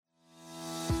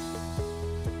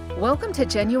Welcome to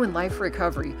Genuine Life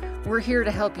Recovery. We're here to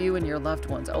help you and your loved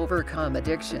ones overcome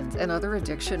addictions and other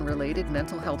addiction-related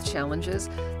mental health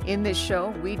challenges. In this show,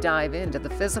 we dive into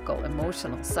the physical,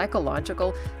 emotional,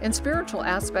 psychological, and spiritual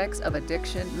aspects of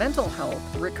addiction, mental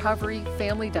health, recovery,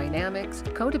 family dynamics,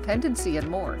 codependency, and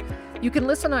more. You can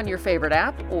listen on your favorite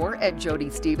app or at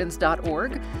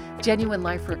jodystevens.org. Genuine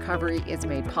Life Recovery is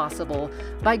made possible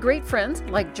by great friends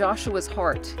like Joshua's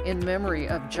Heart in memory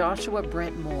of Joshua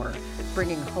Brent Moore,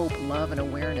 bringing hope, love, and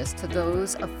awareness to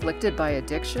those afflicted by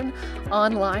addiction,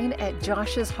 online at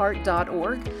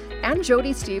joshsheart.org, and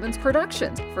Jody Stevens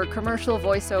Productions for commercial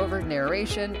voiceover,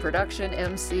 narration, production,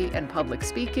 MC, and public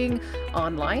speaking,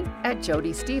 online at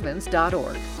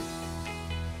jodystevens.org.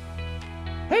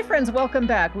 Hey friends, welcome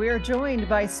back. We are joined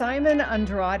by Simon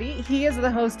Andrade. He is the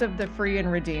host of the Free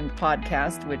and Redeemed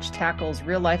podcast, which tackles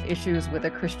real life issues with a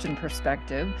Christian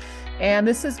perspective. And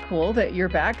this is cool that you're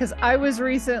back because I was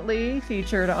recently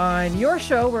featured on your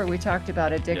show where we talked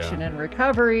about addiction and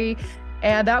recovery.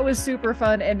 And that was super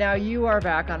fun. And now you are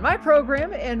back on my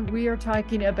program and we are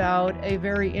talking about a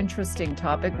very interesting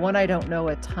topic, one I don't know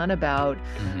a ton about.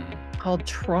 Called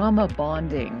trauma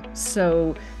bonding.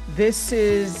 So this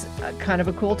is kind of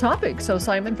a cool topic. So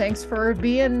Simon, thanks for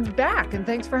being back and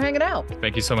thanks for hanging out.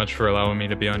 Thank you so much for allowing me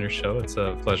to be on your show. It's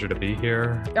a pleasure to be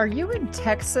here. Are you in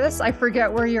Texas? I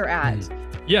forget where you're at.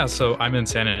 Yeah, so I'm in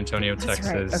San Antonio, That's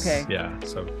Texas. Right. Okay. Yeah,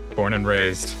 so born and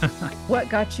raised. What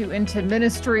got you into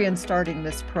ministry and starting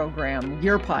this program,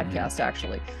 your podcast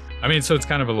actually? I mean, so it's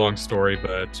kind of a long story,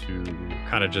 but to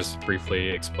kind of just briefly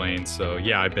explain. So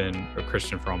yeah, I've been a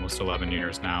Christian for almost 11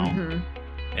 years now.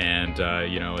 And,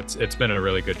 it's been a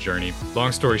really good journey.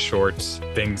 Long story short,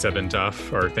 things have been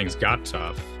tough, or things got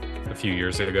tough a few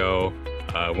years ago.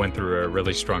 Went through a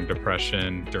really strong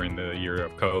depression during the year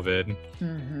of COVID.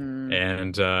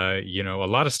 And, a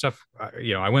lot of stuff,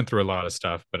 I went through a lot of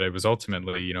stuff, but it was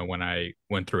ultimately, when I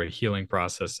went through a healing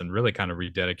process and really kind of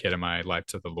rededicated my life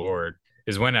to the Lord,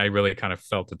 is when I really kind of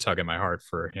felt a tug in my heart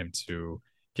for him to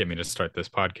get me to start this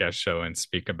podcast show and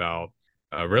speak about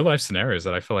real life scenarios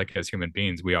that I feel like as human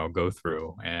beings, we all go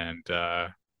through. And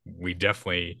we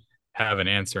definitely have an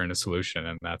answer and a solution,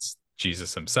 and that's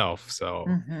Jesus himself. So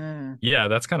yeah,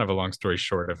 that's kind of a long story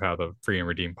short of how the Free and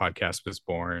Redeemed podcast was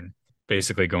born.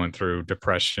 Basically going through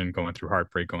depression, going through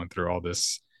heartbreak, going through all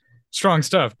this strong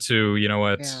stuff to,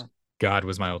 God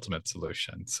was my ultimate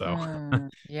solution. So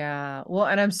yeah. Well,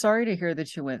 and I'm sorry to hear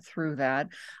that you went through that.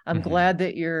 I'm glad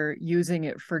that you're using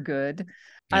it for good.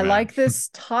 I like this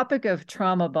topic of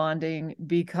trauma bonding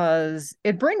because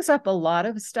it brings up a lot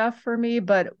of stuff for me,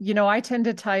 but I tend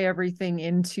to tie everything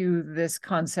into this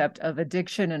concept of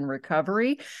addiction and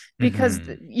recovery because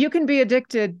you can be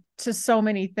addicted to so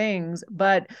many things,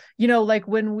 but like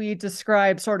when we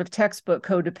describe sort of textbook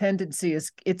codependency,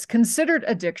 it's considered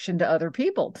addiction to other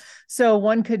people. So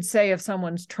one could say if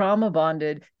someone's trauma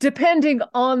bonded, depending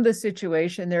on the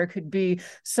situation, there could be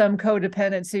some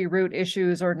codependency root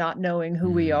issues or not knowing who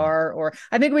we are, or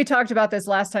I think we talked about this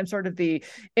last time, sort of the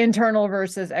internal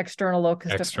versus external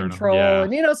locus of control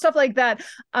and stuff like that.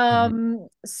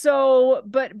 So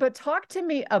but talk to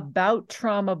me about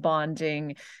trauma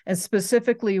bonding and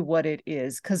specifically what it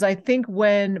is, because I think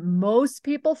when most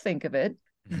people think of it,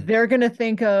 they're going to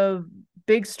think of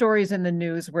big stories in the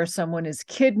news where someone is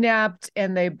kidnapped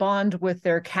and they bond with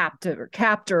their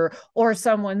captor, or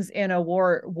someone's in a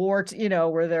war, where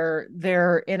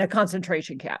they're in a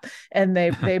concentration camp and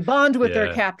they bond with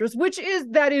their captors,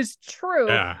 that is true.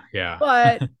 Yeah.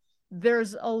 But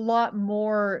there's a lot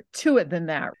more to it than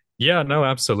that. Yeah, no,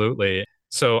 absolutely.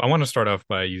 So I want to start off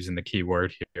by using the key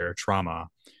word here, trauma.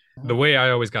 The way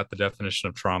I always got the definition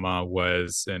of trauma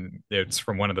was, and it's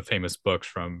from one of the famous books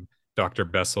from Dr.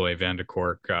 Bessel A. van der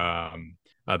Kolk,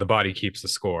 The Body Keeps the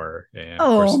Score. And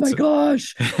oh my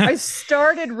gosh. I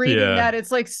started reading that.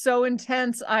 It's like so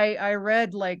intense. I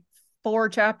read like 4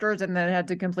 chapters and then had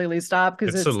to completely stop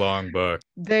because it's a long book.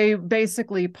 They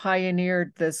basically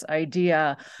pioneered this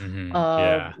idea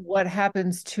of what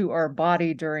happens to our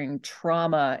body during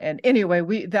trauma. And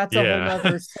anyway, that's a whole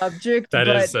nother subject. That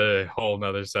is a whole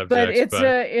nother subject. But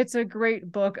it's a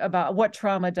great book about what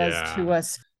trauma does to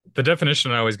us. The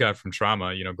definition I always got from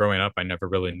trauma, growing up, I never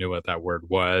really knew what that word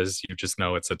was. You just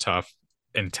know it's a tough,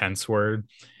 intense word.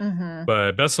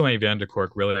 But Bessel A. van der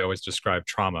Kolk really always described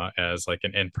trauma as like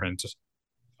an imprint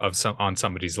on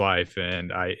somebody's life.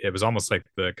 And it was almost like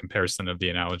the comparison of the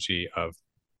analogy of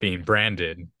being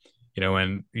branded,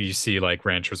 when you see like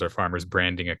ranchers or farmers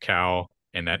branding a cow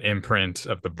and that imprint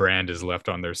of the brand is left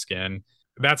on their skin.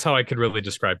 That's how I could really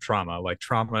describe trauma. Like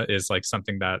trauma is like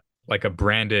something that, like a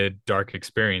branded dark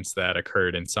experience that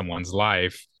occurred in someone's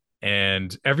life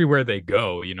And everywhere they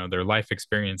go, their life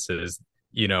experiences,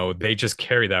 they just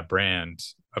carry that brand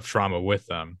of trauma with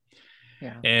them.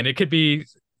 Yeah. And it could be,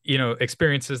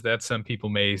 experiences that some people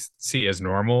may see as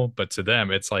normal, but to them,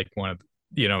 it's like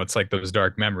it's like those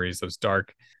dark memories, those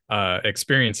dark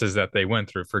experiences that they went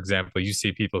through. For example, you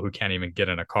see people who can't even get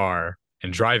in a car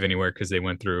and drive anywhere because they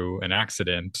went through an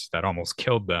accident that almost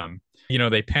killed them.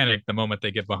 They panic the moment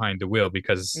they get behind the wheel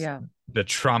because Yeah. the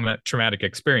traumatic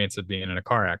experience of being in a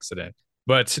car accident.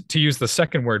 But to use the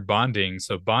second word, bonding.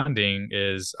 So bonding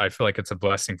is, I feel like it's a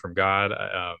blessing from God.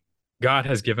 God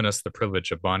has given us the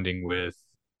privilege of bonding with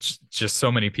just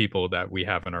so many people that we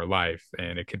have in our life.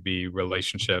 And it could be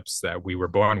relationships that we were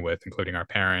born with, including our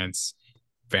parents,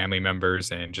 family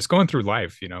members, and just going through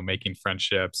life, making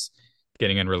friendships,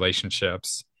 getting in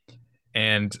relationships.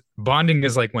 And bonding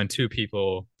is like when two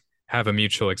people have a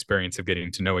mutual experience of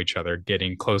getting to know each other,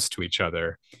 getting close to each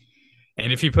other.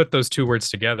 And if you put those two words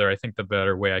together, I think the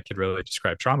better way I could really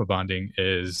describe trauma bonding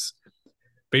is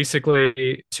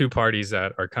basically two parties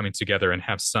that are coming together and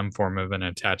have some form of an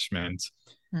attachment.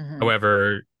 Mm-hmm.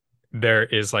 However, there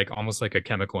is like almost like a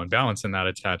chemical imbalance in that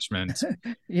attachment.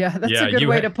 Yeah, that's Yeah, a good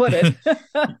way to put it.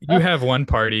 you have one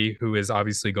party who is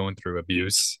obviously going through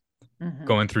abuse, Mm-hmm.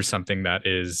 going through something that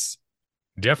is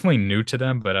definitely new to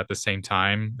them, but at the same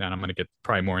time, and I'm going to get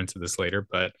probably more into this later,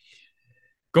 but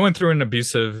going through an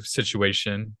abusive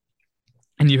situation,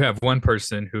 and you have one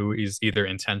person who is either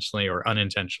intentionally or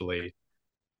unintentionally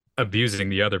abusing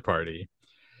the other party.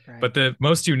 Right. But the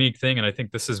most unique thing, and I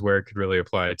think this is where it could really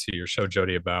apply to your show,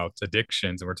 Jody, about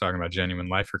addictions, and we're talking about genuine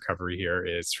life recovery here,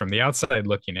 is from the outside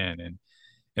looking in. And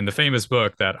in the famous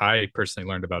book that I personally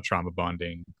learned about trauma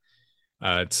bonding,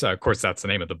 it's of course that's the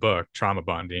name of the book, Trauma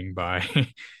Bonding, by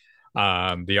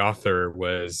the author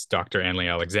was Dr. Anley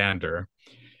Alexander.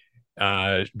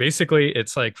 Basically,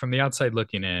 it's like from the outside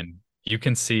looking in, you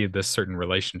can see this certain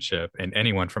relationship, and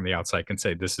anyone from the outside can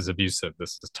say this is abusive,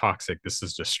 this is toxic, this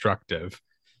is destructive.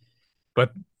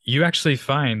 But you actually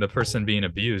find the person being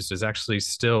abused is actually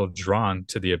still drawn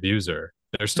to the abuser.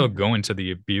 They're still Mm-hmm. going to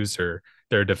the abuser.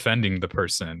 They're defending the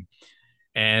person,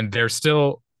 and they're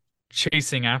still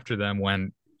chasing after them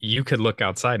when you could look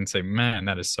outside and say, man,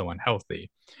 that is so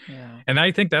unhealthy. Yeah. And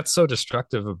I think that's so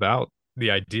destructive about the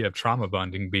idea of trauma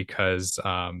bonding because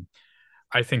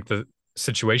I think the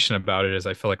situation about it is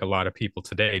I feel like a lot of people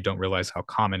today don't realize how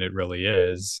common it really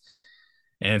is.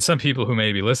 And some people who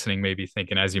may be listening may be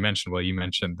thinking, as you mentioned, well, you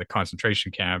mentioned the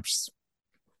concentration camps,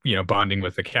 bonding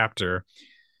with the captor.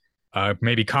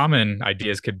 Maybe common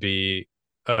ideas could be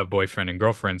a boyfriend and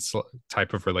girlfriend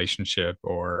type of relationship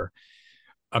or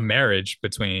a marriage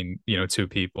between, two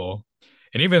people.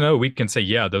 And even though we can say,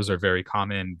 yeah, those are very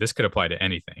common, this could apply to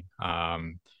anything.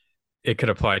 It could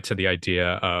apply to the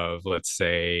idea of, let's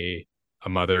say, a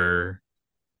mother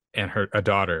and a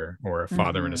daughter, or a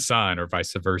father and a Mm-hmm. son, or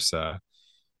vice versa.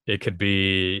 It could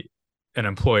be an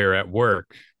employer at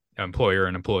work, employer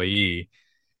and employee.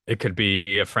 It could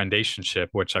be a friendationship,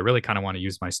 which I really kind of want to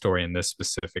use my story in this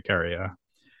specific area,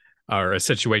 or a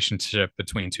situationship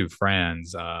between two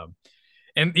friends.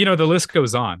 And the list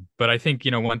goes on. But I think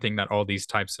one thing that all these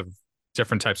types of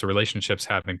different types of relationships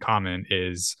have in common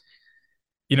is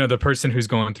the person who's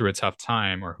going through a tough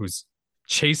time or who's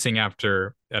chasing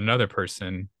after another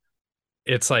person.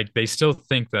 It's like they still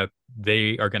think that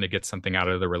they are going to get something out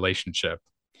of the relationship.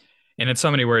 And in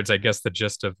so many words, I guess the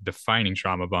gist of defining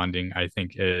trauma bonding, I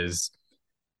think, is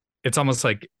it's almost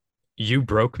like you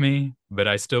broke me, but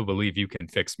I still believe you can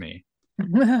fix me.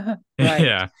 Right.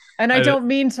 Yeah. And I I, don't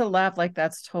mean to laugh, like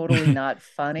that's totally not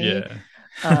funny. yeah.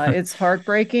 It's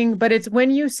heartbreaking, but it's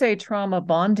when you say trauma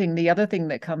bonding, the other thing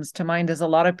that comes to mind is a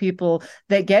lot of people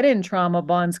that get in trauma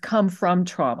bonds come from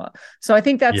trauma. So I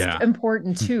think that's Yeah.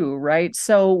 important too, right?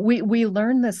 So we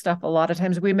learn this stuff a lot of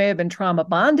times. We may have been trauma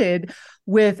bonded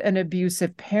with an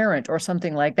abusive parent or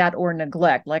something like that, or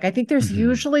neglect. Like I think there's Mhm.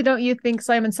 usually, don't you think,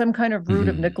 Simon, some kind of root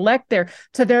of Mhm. neglect there.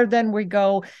 To there, then we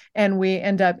go and we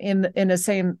end up in the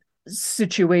same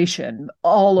situation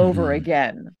all over Mhm.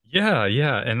 again. Yeah,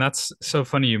 yeah. And that's so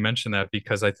funny you mentioned that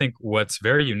because I think what's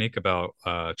very unique about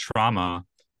trauma,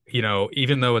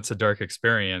 even though it's a dark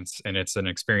experience and it's an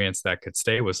experience that could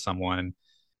stay with someone,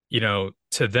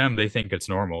 to them, they think it's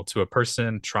normal. To a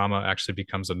person, trauma actually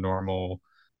becomes a normal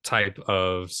type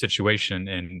of situation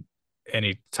in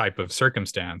any type of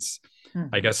circumstance. I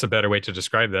Mm-hmm. guess a better way to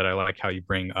describe that, I like how you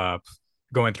bring up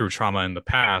going through trauma in the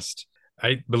past.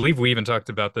 I believe we even talked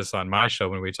about this on my show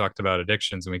when we talked about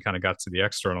addictions and we kind of got to the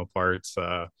external parts.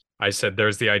 I said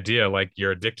there's the idea like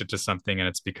you're addicted to something and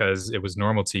it's because it was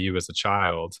normal to you as a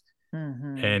child.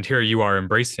 Mm-hmm. And here you are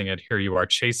embracing it. Here you are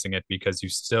chasing it because you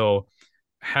still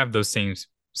have those same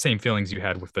same feelings you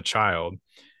had with the child.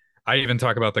 I even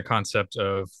talk about the concept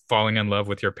of falling in love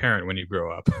with your parent when you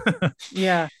grow up.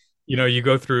 Yeah. You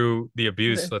go through the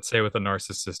abuse, The, let's say with a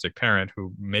narcissistic parent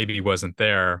who maybe wasn't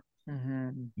there,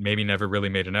 mhm. maybe never really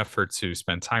made an effort to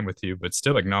spend time with you, but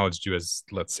still acknowledged you as,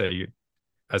 let's say,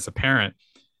 as a parent.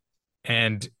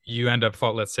 And you end up,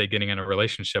 let's say, getting in a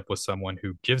relationship with someone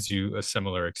who gives you a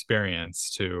similar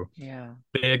experience to, Yeah.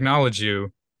 they acknowledge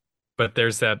you, but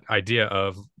there's that idea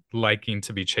of liking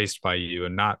to be chased by you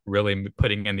and not really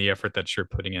putting in the effort that you're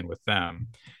putting in with them.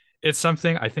 It's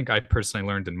something I think I personally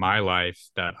learned in my life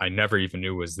that I never even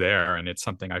knew was there. And it's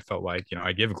something I felt like,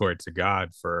 I give glory to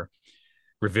God for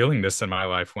revealing this in my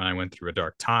life when I went through a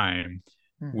dark time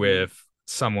Hmm. with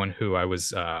someone who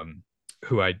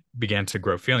I began to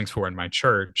grow feelings for in my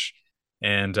church.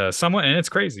 And and it's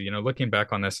crazy, looking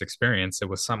back on this experience, it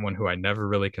was someone who I never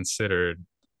really considered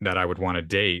that I would want to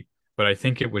date. But I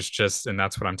think it was just, and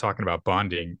that's what I'm talking about,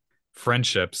 bonding.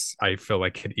 Friendships, I feel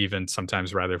like could even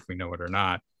sometimes, rather if we know it or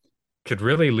not, could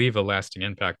really leave a lasting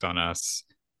impact on us.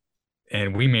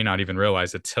 And we may not even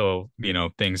realize it till,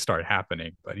 things start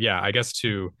happening. But yeah, I guess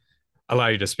to allow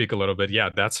you to speak a little bit, yeah,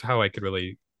 that's how I could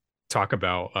really talk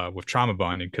about with trauma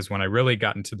bonding. Because when I really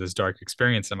got into this dark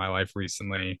experience in my life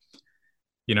recently,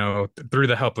 through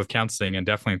the help of counseling and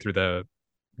definitely through the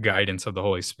guidance of the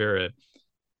Holy Spirit,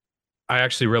 I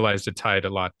actually realized it tied a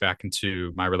lot back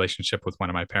into my relationship with one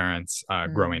of my parents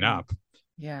growing Hmm. up.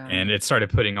 Yeah. And it started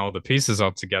putting all the pieces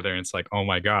all together. And it's like, oh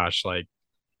my gosh, like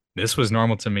this was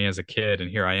normal to me as a kid.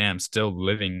 And here I am still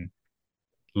living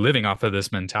off of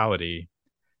this mentality,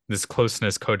 this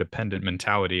closeness, codependent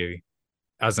mentality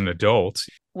as an adult.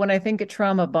 When I think of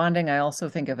trauma bonding, I also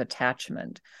think of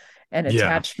attachment and Yeah.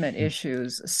 attachment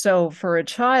issues. So for a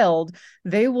child,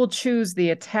 they will choose the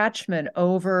attachment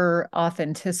over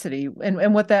authenticity.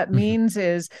 And what that Mhm. means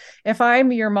is if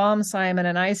I'm your mom, Simon,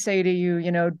 and I say to you,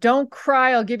 don't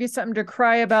cry, I'll give you something to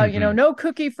cry about, Mhm. no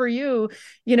cookie for you,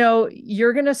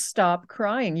 you're going to stop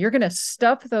crying. You're going to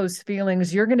stuff those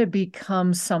feelings. You're going to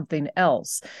become something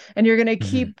else. And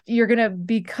Mhm. you're going to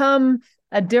become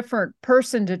a different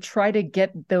person to try to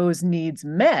get those needs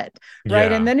met,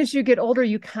 right? And Yeah. then as you get older,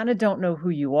 you kind of don't know who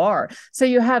you are. So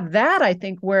you have that, I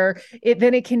think, where it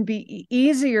can be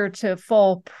easier to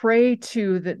fall prey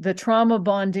to the trauma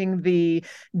bonding, the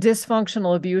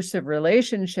dysfunctional abusive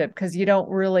relationship, because you don't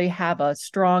really have a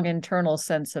strong internal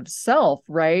sense of self,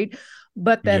 right?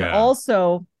 But then Yeah.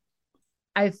 also,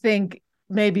 I think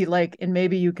and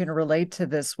maybe you can relate to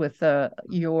this with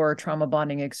your trauma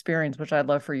bonding experience, which I'd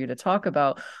love for you to talk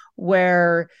about,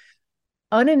 where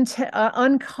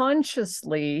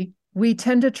unconsciously we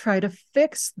tend to try to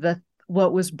fix the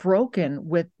what was broken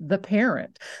with the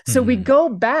parent. So we Mhm. go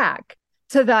back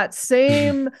to that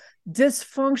same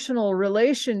dysfunctional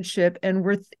relationship, and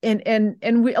we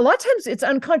a lot of times it's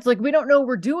unconscious, like we don't know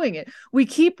we're doing it. We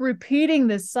keep repeating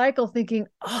this cycle thinking,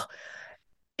 oh,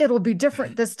 it'll be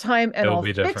different this time and It'll I'll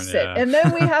be different. fix it. Yeah. And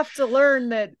then we have to learn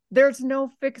that there's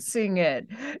no fixing it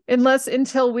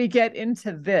until we get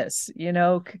into this,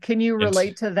 Can you And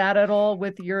relate to that at all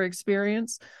with your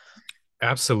experience?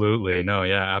 absolutely. No,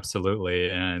 yeah,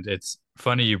 absolutely. And it's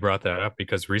funny you brought that up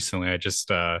because recently I just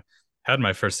had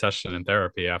my first session in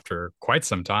therapy after quite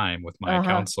some time with my Uh-huh.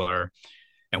 counselor.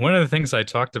 And one of the things I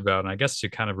talked about, and I guess to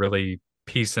kind of really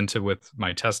piece into with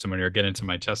my testimony or get into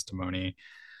my testimony.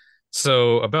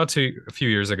 So a few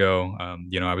years ago,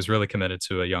 I was really committed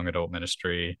to a young adult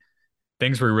ministry.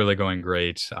 Things were really going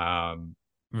great,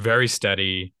 very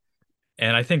steady.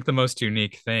 And I think the most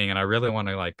unique thing, and I really want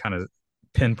to like kind of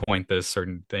pinpoint this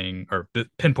certain thing or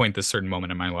pinpoint this certain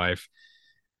moment in my life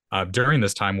during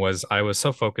this time was I was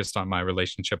so focused on my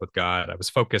relationship with God. I was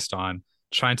focused on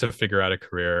trying to figure out a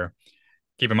career.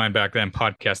 Keep in mind, back then,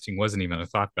 podcasting wasn't even a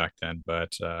thought back then,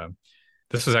 but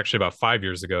this was actually about 5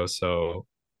 years ago. So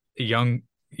a young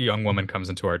woman comes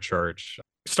into our church.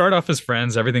 Start off as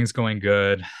friends, everything's going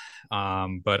good.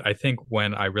 But I think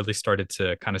when I really started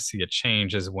to kind of see a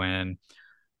change is when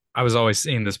I was always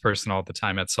seeing this person all the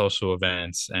time at social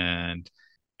events. And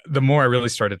the more I really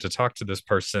started to talk to this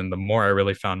person, the more I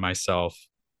really found myself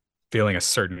feeling a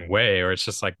certain way, or it's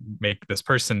just like make this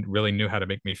person really knew how to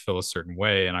make me feel a certain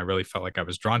way. And I really felt like I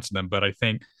was drawn to them. But I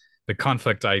think the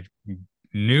conflict I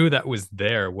knew that was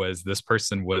there was this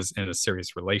person was in a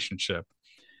serious relationship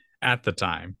at the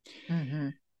time. Mm-hmm.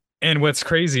 And what's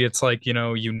crazy, it's like,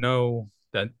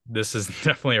 that this is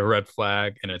definitely a red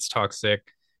flag and it's toxic.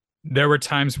 There were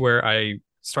times where I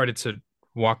started to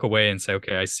walk away and say,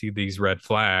 okay, I see these red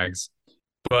flags.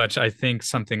 But I think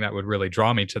something that would really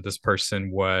draw me to this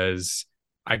person was,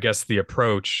 I guess, the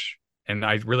approach. And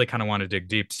I really kind of want to dig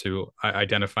deep to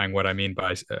identifying what I mean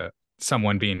by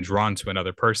someone being drawn to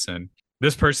another person.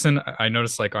 This person, I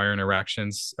noticed like our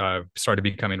interactions started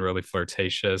becoming really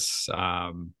flirtatious.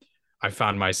 I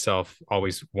found myself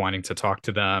always wanting to talk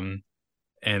to them.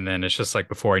 And then it's just like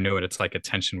before I knew it, it's like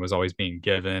attention was always being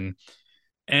given.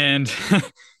 And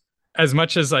as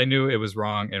much as I knew it was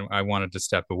wrong and I wanted to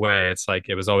step away, it's like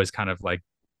it was always kind of like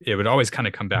it would always kind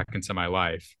of come back into my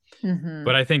life. Mm-hmm.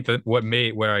 But I think that what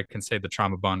made where I can say the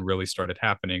trauma bond really started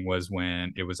happening was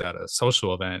when it was at a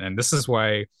social event. And this is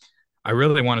why I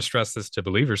really want to stress this to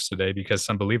believers today, because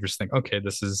some believers think, okay,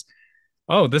 this is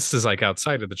like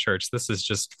outside of the church. This is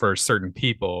just for certain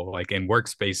people, like in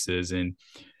workspaces and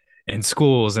in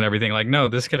schools and everything. Like, no,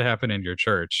 this could happen in your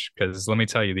church, because let me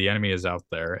tell you, the enemy is out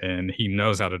there and he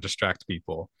knows how to distract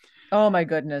people. Oh my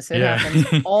goodness, it Yeah.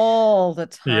 happens all the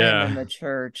time in Yeah. the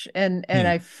church. And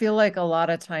I feel like a lot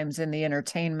of times in the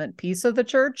entertainment piece of the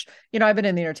church, I've been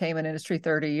in the entertainment industry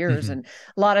 30 years, and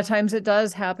a lot of times it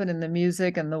does happen in the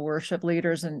music and the worship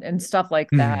leaders and stuff like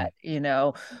that,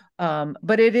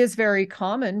 but it is very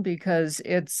common because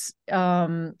it's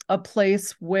a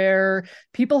place where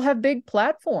people have big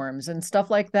platforms and stuff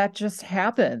like that just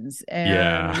happens.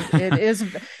 Yeah. And it is,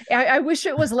 I wish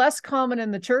it was less common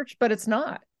in the church, but it's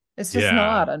not. It's just Yeah.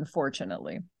 not,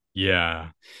 unfortunately.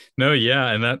 Yeah. No,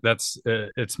 yeah, and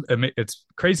it's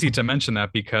crazy to mention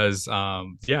that because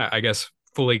yeah, I guess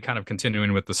fully kind of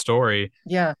continuing with the story,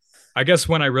 Yeah. I guess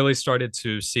when I really started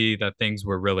to see that things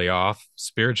were really off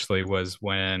spiritually was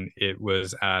when it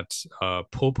was at a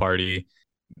pool party.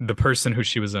 The person who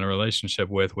she was in a relationship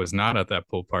with was not at that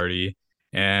pool party.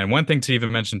 And one thing to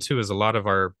even mention too is a lot of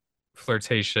our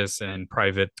flirtatious and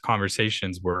private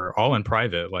conversations were all in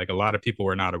private. Like a lot of people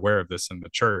were not aware of this in the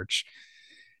church.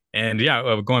 And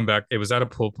yeah, going back, it was at a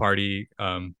pool party.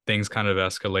 Things kind of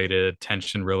escalated,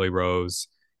 tension really rose.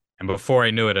 And before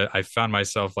I knew it, I found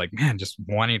myself like, man, just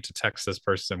wanting to text this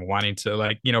person, wanting to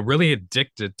like, really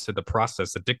addicted to the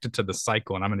process, addicted to the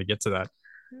cycle. And I'm going to get to that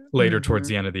later towards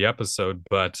Mm-hmm. the end of the episode.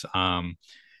 But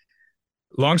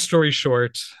long story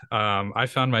short, I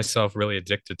found myself really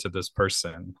addicted to this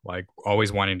person, like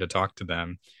always wanting to talk to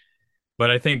them.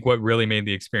 But I think what really made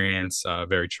the experience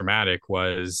very traumatic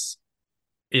was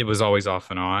it was always off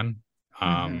and on. Mm-hmm.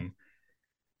 Um,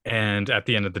 and at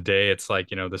the end of the day, it's like,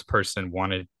 this person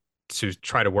wanted to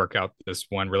try to work out this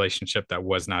one relationship that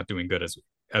was not doing good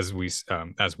as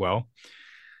well.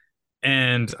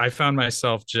 And I found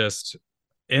myself just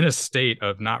in a state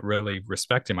of not really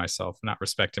respecting myself, not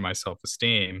respecting my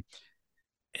self-esteem.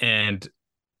 And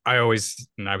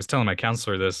and I was telling my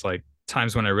counselor this, like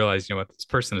times when I realized, what, this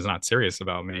person is not serious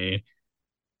about me.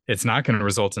 It's not going to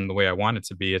result in the way I want it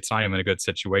to be. It's not even a good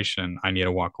situation. I need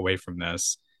to walk away from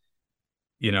this.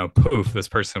 Poof, this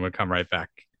person would come right back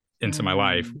into my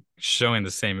life, Mm-hmm. showing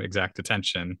the same exact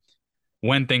attention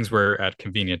when things were at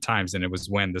convenient times. And it was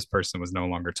when this person was no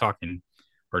longer talking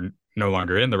or no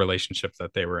longer in the relationship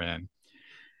that they were in.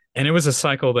 And it was a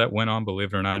cycle that went on,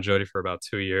 believe it or not, Jody, for about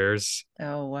 2 years.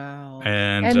 Oh wow.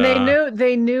 And And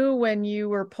they knew when you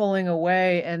were pulling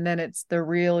away, and then it's the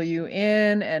reel you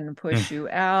in and push you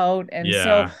out. And so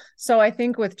yeah, so I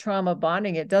think with trauma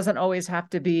bonding, it doesn't always have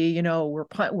to be,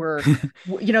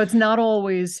 it's not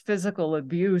always physical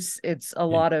abuse. It's a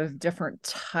lot of different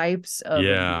types of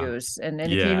yeah, abuse. And it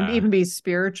can even yeah, be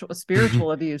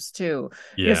spiritual abuse too.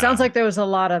 It sounds yeah. like there was a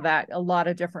lot of that, a lot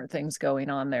of different things going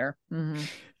on there. Mm-hmm.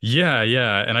 Yeah,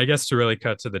 yeah. And I guess to really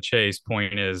cut to the chase,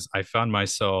 point is I found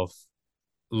myself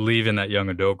leaving that young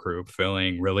adult group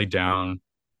feeling really down,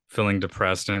 feeling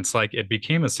depressed. And it's like it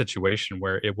became a situation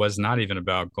where it was not even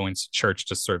about going to church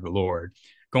to serve the Lord,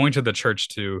 going to the church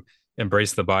to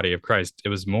embrace the body of Christ. It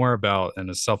was more about, in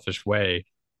a selfish way,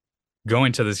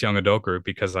 going to this young adult group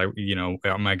because am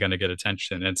I going to get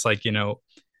attention? And it's like,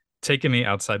 taking me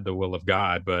outside the will of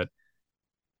God. But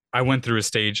I went through a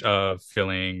stage of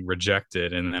feeling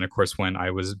rejected. And then, of course, when I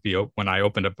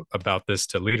opened up about this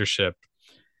to leadership,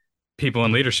 people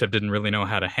in leadership didn't really know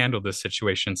how to handle this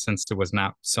situation since it was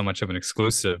not so much of an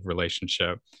exclusive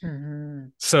relationship. Mm-hmm.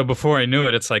 So before I knew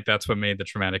it, it's like that's what made the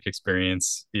traumatic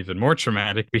experience even more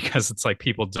traumatic because it's like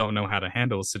people don't know how to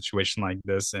handle a situation like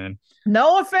this. And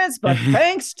No offense, but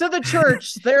thanks to the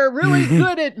church, they're really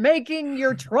good at making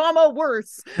your trauma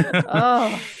worse.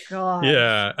 Oh gosh.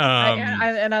 yeah,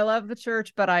 And I love the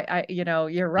church, but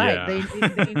you're right.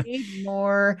 yeah, They need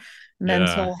more yeah,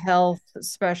 mental health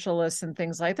specialists and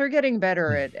things like. They're getting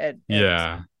better at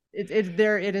yeah, it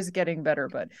is getting better,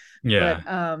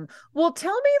 yeah, well,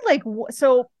 tell me, like,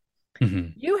 so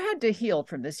mhm. you had to heal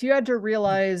from this. You had to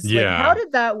realize, like, how Yeah.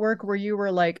 did that work where you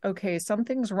were like, okay,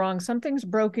 something's wrong, something's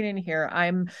broken in here.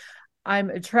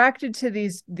 I'm attracted to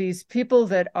these people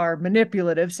that are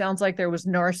manipulative. Sounds like there was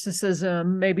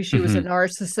narcissism. Maybe she was a Hmm.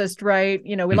 narcissist, right?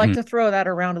 You know, we like Hmm. to throw that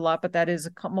around a lot, but that is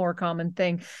a more common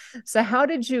thing. So how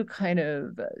did you kind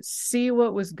of see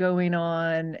what was going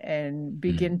on and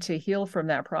begin to heal from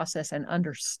that process and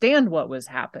understand what was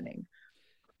happening?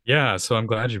 Yeah, so I'm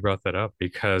glad you brought that up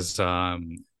because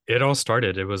it all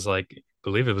started. It was like, I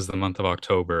believe it was the month of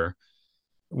October.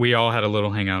 We all had a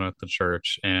little hangout at the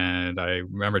church, and I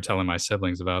remember telling my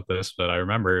siblings about this, but I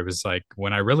remember it was like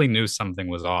when I really knew something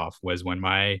was off was when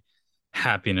my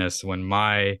happiness, when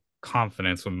my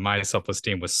confidence, when my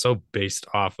self-esteem was so based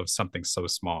off of something so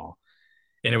small.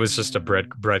 And it was just a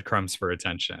Mm, breadcrumbs for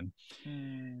attention.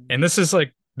 mm, And this is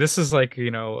like,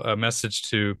 a message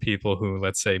to people who,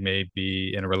 let's say, may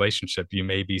be in a relationship, you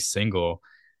may be single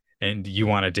and you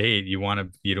want to date, you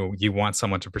want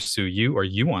someone to pursue you or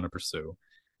you want to pursue.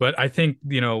 But I think,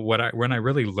 when I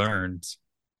really learned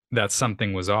that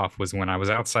something was off was when I was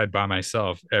outside by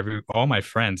myself. All my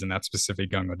friends in that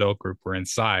specific young adult group were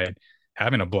inside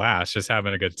having a blast, just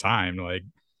having a good time, like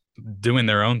doing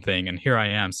their own thing. And here I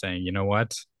am saying, you know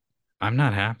what? I'm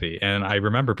not happy. And I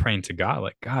remember praying to God,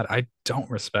 like, God, I don't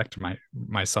respect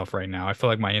myself right now. I feel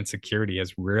like my insecurity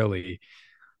is really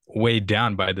weighed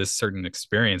down by this certain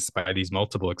experience, by these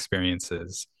multiple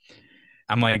experiences.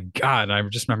 I'm like, God, I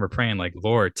just remember praying, like,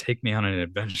 Lord, take me on an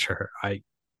adventure. I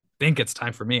think it's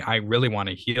time for me. I really want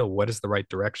to heal. What is the right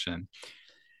direction?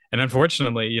 And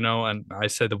unfortunately, and I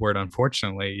said the word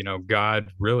unfortunately,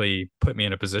 God really put me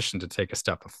in a position to take a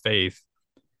step of faith.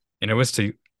 And it was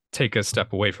to take a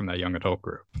step away from that young adult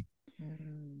group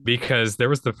mm. because there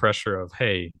was the pressure of,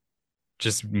 hey,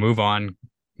 just move on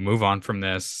from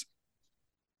this,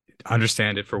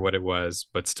 understand it for what it was,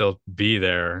 but still be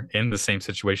there in the same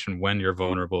situation when you're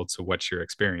vulnerable to what you're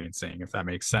experiencing, if that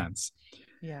makes sense.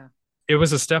 Yeah. It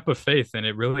was a step of faith, and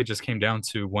it really just came down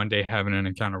to one day having an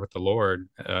encounter with the Lord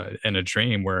in a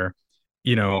dream where,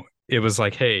 it was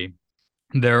like, hey,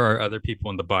 there are other people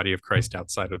in the body of Christ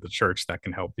outside of the church that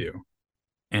can help you.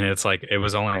 And it's like, it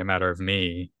was only a matter of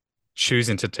me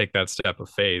choosing to take that step of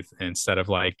faith instead of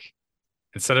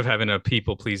having a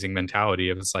people pleasing mentality.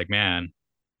 It was like, man,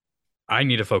 I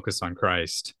need to focus on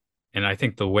Christ. And I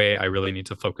think the way I really need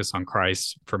to focus on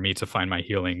Christ for me to find my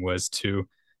healing was to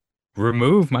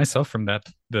remove myself from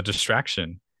the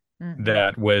distraction Mm-hmm.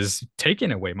 that was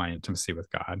taking away my intimacy with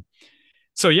God.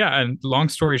 So yeah, and long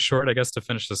story short, I guess to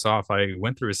finish this off, I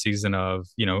went through a season of,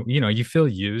 you feel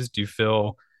used, you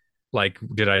feel like,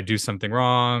 did I do something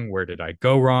wrong? Where did I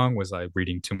go wrong? Was I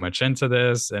reading too much into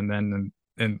this? And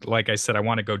like I said, I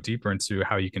want to go deeper into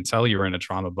how you can tell you're in a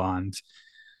trauma bond.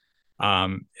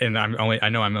 And I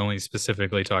know I'm only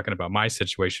specifically talking about my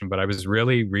situation, but I was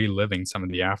really reliving some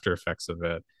of the after effects of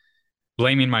it,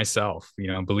 blaming myself,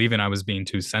 believing I was being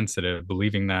too sensitive,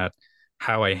 believing that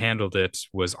how I handled it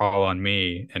was all on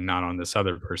me and not on this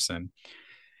other person.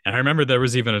 And I remember there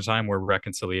was even a time where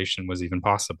reconciliation was even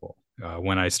possible.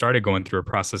 When I started going through a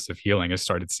process of healing, I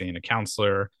started seeing a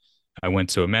counselor. I went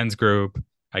to a men's group.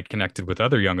 I connected with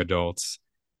other young adults,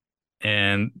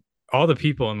 and all the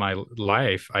people in my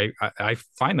life. I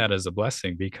find that as a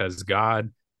blessing because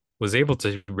God was able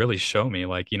to really show me,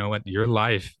 like, you know what, your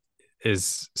life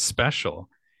is special.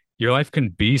 Your life can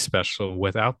be special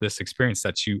without this experience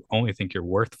that you only think you're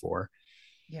worth for.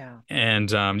 Yeah.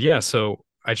 And yeah, so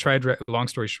I tried, long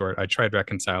story short, I tried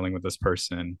reconciling with this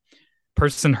person.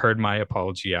 Person heard my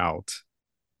apology out.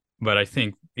 But I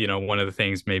think, one of the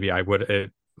things maybe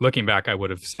looking back, I would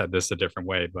have said this a different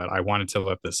way, but I wanted to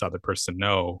let this other person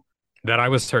know that I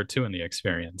was hurt too in the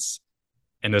experience.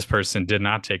 And this person did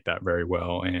not take that very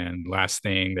well. And last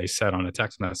thing they said on a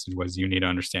text message was, you need to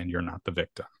understand you're not the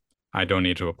victim. I don't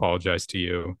need to apologize to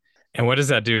you. And what does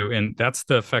that do? And that's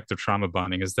the effect of trauma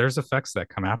bonding, is there's effects that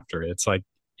come after it. It's like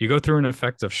you go through an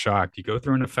effect of shock, you go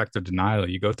through an effect of denial,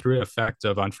 you go through an effect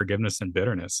of unforgiveness and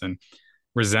bitterness and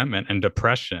resentment and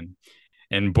depression.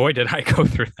 And boy, did I go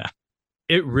through that.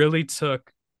 It really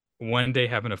took one day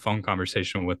having a phone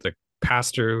conversation with the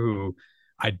pastor who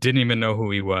I didn't even know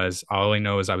who he was. All I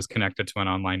know is I was connected to an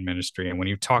online ministry. And when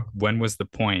you talk, when was the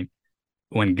point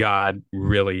when God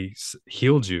really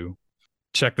healed you?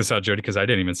 Check this out, Jody, because I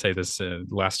didn't even say this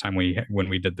last time when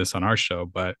we did this on our show,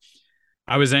 but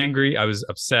I was angry, I was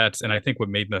upset, and I think what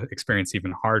made the experience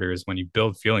even harder is when you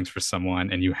build feelings for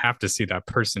someone and you have to see that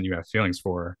person you have feelings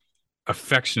for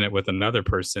affectionate with another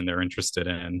person they're interested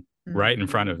in right in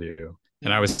front Mm-hmm. of you.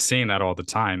 And I Yeah. was seeing that all the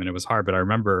time, and it was hard. But I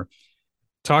remember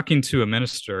talking to a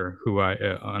minister who on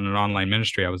an online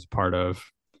ministry I was a part of,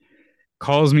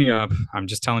 calls me up. I'm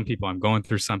just telling people I'm going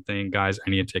through something. Guys,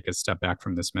 I need to take a step back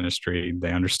from this ministry.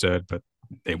 They understood, but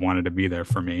they wanted to be there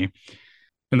for me.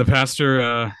 And the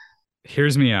pastor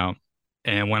hears me out.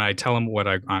 And when I tell him what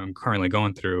I'm currently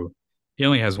going through, he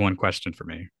only has one question for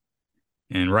me.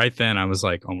 And right then I was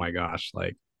like, oh my gosh,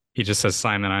 like he just says,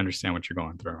 Simon, I understand what you're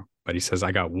going through. But he says,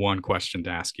 I got one question to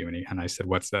ask you. And I said,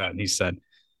 what's that? And he said,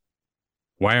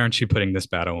 why aren't you putting this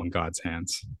battle in God's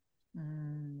hands?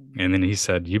 Mm. And then he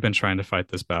said, you've been trying to fight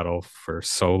this battle for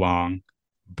so long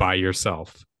by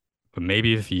yourself. But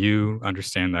maybe if you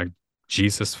understand that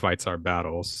Jesus fights our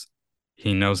battles,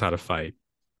 he knows how to fight,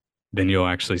 then you'll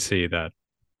actually see that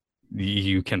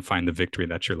you can find the victory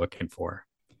that you're looking for.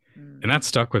 And that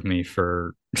stuck with me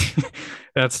for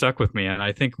that stuck with me. And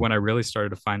I think when I really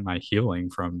started to find my healing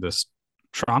from this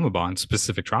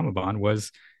specific trauma bond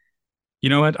was, you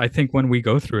know what? I think when we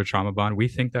go through a trauma bond, we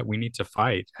think that we need to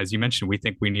fight. As you mentioned, we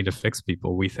think we need to fix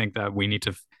people. We think that we need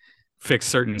to fix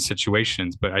certain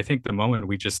situations. But I think the moment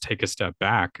we just take a step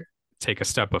back, take a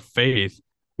step of faith,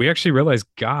 we actually realize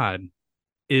God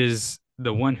is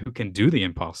the one who can do the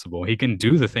impossible. He can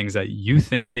do the things that you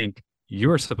think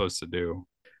you're supposed to do.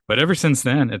 But ever since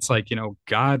then, it's like,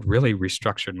 God really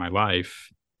restructured my life.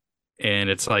 And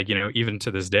it's like, even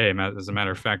to this day, as a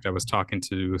matter of fact, I was talking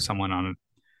to someone on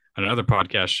another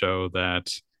podcast show that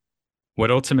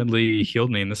what ultimately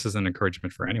healed me, and this is an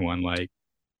encouragement for anyone, like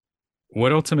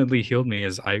what ultimately healed me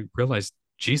is I realized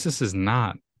Jesus is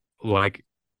not like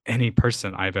any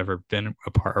person I've ever been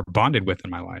a part or bonded with in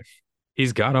my life.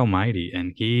 He's God Almighty,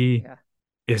 and he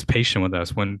is patient with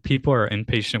us. When people are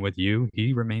impatient with you,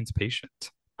 he remains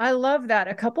patient. I love that.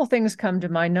 A couple things come to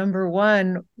mind. Number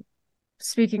one,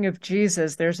 speaking of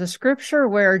Jesus, there's a scripture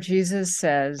where Jesus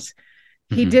says,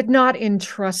 he did not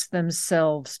entrust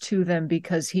themselves to them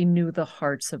because he knew the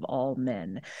hearts of all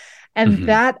men. And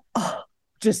that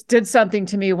just did something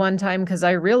to me one time, because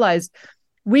I realized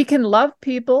we can love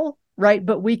people, right?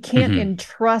 But we can't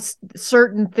entrust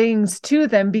certain things to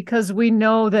them because we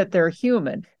know that they're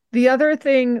human. The other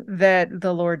thing that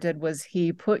the Lord did was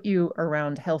he put you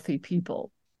around healthy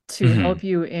people to help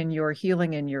you in your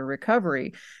healing and your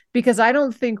recovery, because I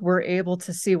don't think we're able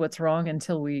to see what's wrong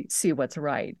until we see what's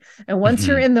right. And once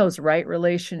you're in those right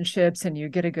relationships and you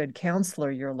get a good counselor,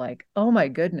 you're like, oh my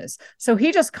goodness. So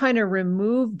he just kind of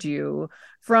removed you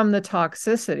from the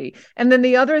toxicity. And then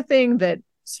the other thing that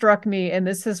struck me, and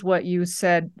this is what you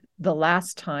said the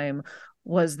last time,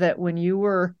 was that when you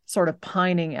were sort of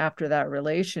pining after that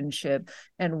relationship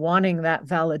and wanting that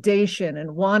validation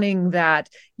and wanting that,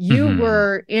 you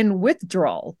were in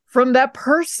withdrawal from that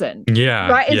person. Yeah.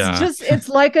 Right. It's just, it's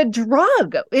like a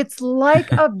drug. It's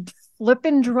like a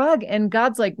flipping drug. And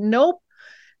God's like, nope,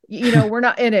 we're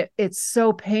not in it. It's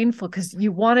so painful because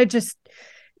you want to just,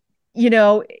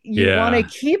 want to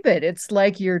keep it. It's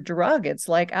like your drug. It's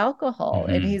like alcohol.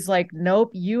 And he's like,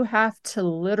 nope, you have to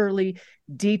literally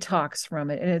detox from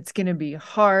it. And it's going to be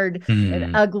hard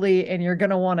and ugly, and you're going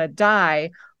to want to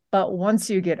die. But once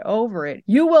you get over it,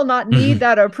 you will not need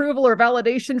that approval or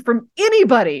validation from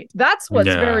anybody. That's what's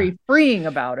very freeing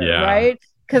about it, right?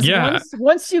 Because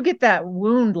once you get that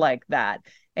wound like that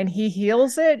and he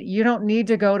heals it, you don't need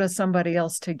to go to somebody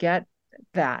else to get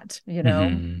that,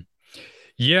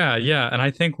 Yeah. And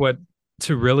I think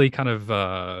to really kind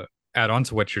of add on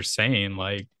to what you're saying,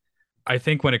 like, I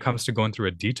think when it comes to going through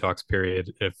a detox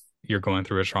period, if you're going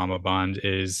through a trauma bond,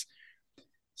 is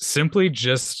simply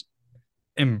just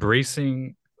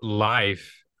embracing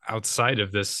life outside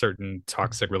of this certain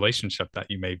toxic relationship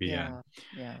that you may be in.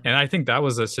 Yeah. And I think that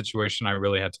was a situation I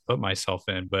really had to put myself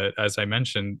in. But as I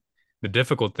mentioned, the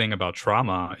difficult thing about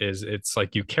trauma is it's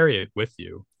like you carry it with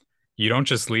you. You don't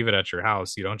just leave it at your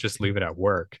house. You don't just leave it at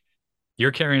work. You're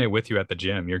carrying it with you at the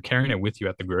gym. You're carrying it with you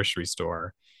at the grocery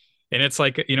store. And it's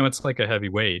like, it's like a heavy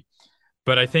weight.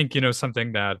 But I think,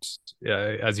 something that,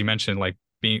 as you mentioned, like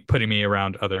putting me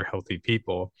around other healthy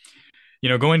people,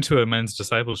 going to a men's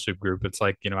discipleship group, it's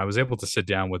like, I was able to sit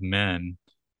down with men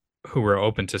who were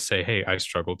open to say, hey, I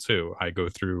struggle too. I go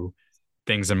through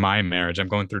things in my marriage. I'm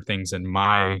going through things in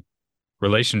my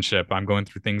relationship. I'm going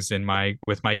through things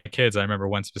with my kids. I remember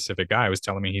one specific guy was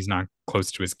telling me he's not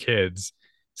close to his kids,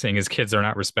 saying his kids are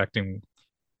not respecting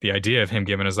the idea of him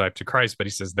giving his life to Christ. But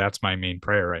he says, that's my main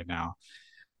prayer right now.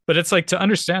 But it's like to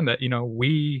understand that,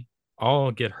 we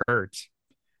all get hurt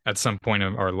at some point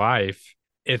of our life.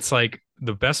 It's like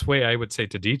the best way I would say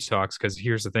to detox, because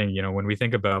here's the thing, when we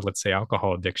think about, let's say,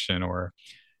 alcohol addiction or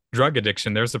drug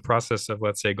addiction, there's a process of,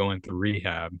 let's say, going through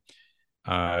rehab,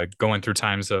 going through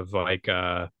times of like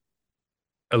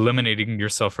eliminating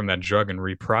yourself from that drug and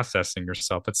reprocessing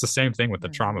yourself. It's the same thing with the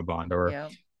trauma bond, or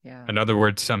another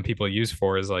word some people use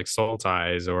for is like soul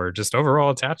ties or just overall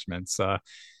attachments.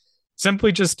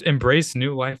 simply just embrace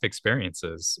new life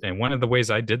experiences. And one of the ways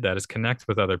I did that is connect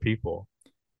with other people.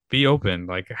 Be open,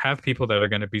 like have people that are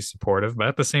going to be supportive, but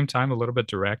at the same time, a little bit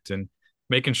direct and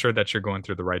making sure that you're going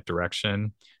through the right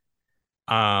direction.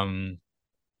 Um,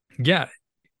 yeah,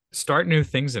 start new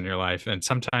things in your life. And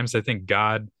sometimes I think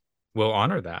God will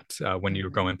honor that when you're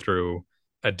Mm-hmm. going through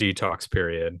a detox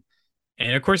period.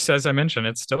 And of course, as I mentioned,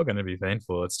 it's still going to be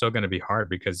painful. It's still going to be hard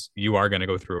because you are going to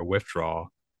go through a withdrawal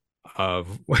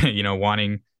of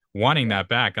wanting Yeah. that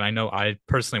back. And I know I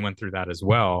personally went through that as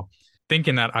well,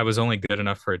 thinking that I was only good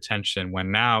enough for attention.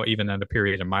 When now, even at a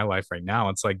period in my life right now,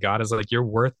 it's like God is like, you're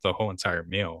worth the whole entire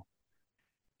meal.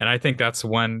 And I think that's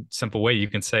one simple way you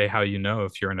can say how you know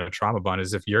if you're in a trauma bond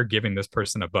is if you're giving this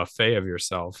person a buffet of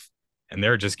yourself and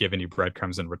they're just giving you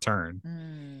breadcrumbs in return.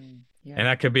 And Yeah.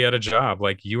 that could be at a job.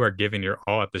 Like you are giving your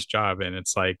all at this job, and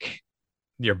it's like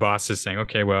your boss is saying,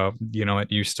 okay, well, you know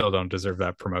what? You still don't deserve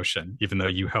that promotion, even though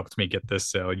you helped me get this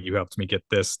sale, you helped me get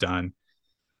this done.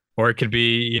 Or it could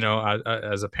be,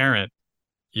 as a parent,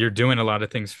 you're doing a lot of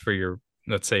things for your,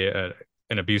 let's say,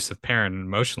 an abusive parent, an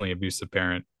emotionally abusive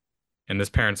parent. And this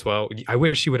parent's, well, I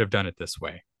wish you would have done it this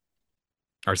way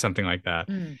or something like that.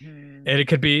 Mm-hmm. And it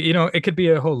could be, it could be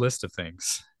a whole list of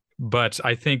things. But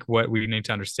I think what we need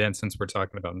to understand, since we're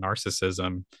talking about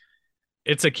narcissism,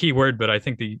 it's a key word, but I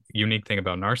think the unique thing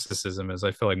about narcissism is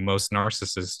I feel like most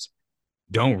narcissists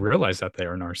don't realize that they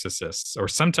are narcissists, or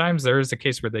sometimes there is a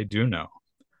case where they do know.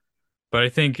 But I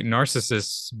think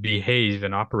narcissists behave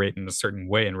and operate in a certain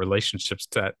way in relationships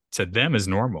that to them is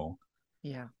normal.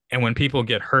 Yeah. And when people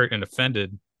get hurt and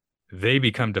offended, they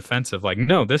become defensive, like,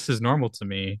 no, this is normal to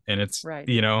me. And it's, Right.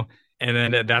 and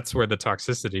then that's where the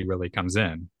toxicity really comes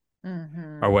in or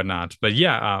Mm-hmm. whatnot. But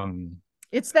yeah,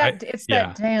 It's that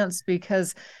yeah, dance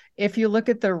because if you look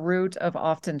at the root of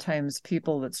oftentimes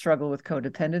people that struggle with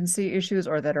codependency issues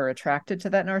or that are attracted to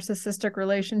that narcissistic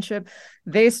relationship,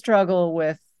 they struggle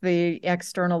with the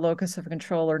external locus of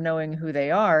control or knowing who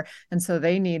they are. And so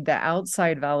they need the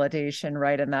outside validation,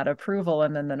 right? And that approval.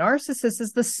 And then the narcissist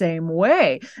is the same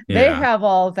way. They yeah, have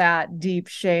all that deep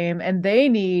shame and they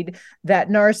need that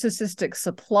narcissistic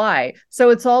supply.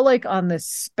 So it's all like on this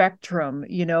spectrum,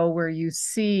 where you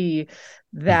see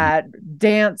mhm. that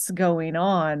dance going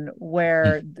on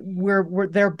where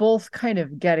they're both kind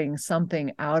of getting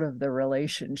something out of the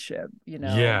relationship.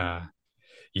 Yeah,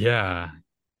 yeah.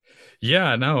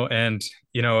 Yeah, no, and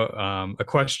a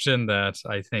question that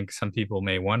I think some people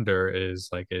may wonder is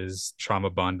like, is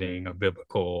trauma bonding a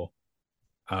biblical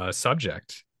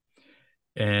subject?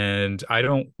 And I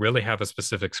don't really have a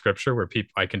specific scripture where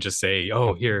people I can just say,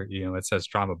 oh, here, it says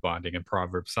trauma bonding in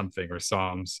Proverbs something or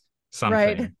Psalms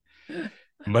Right. something.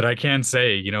 But I can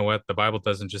say, you know what, the Bible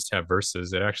doesn't just have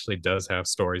verses; it actually does have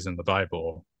stories in the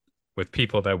Bible with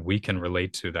people that we can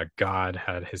relate to that God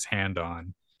had His hand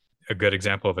on. A good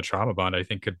example of a trauma bond, I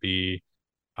think, could be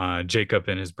Jacob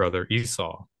and his brother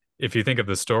Esau. If you think of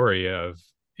the story of,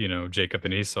 Jacob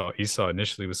and Esau, Esau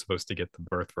initially was supposed to get the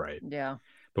birthright. Yeah.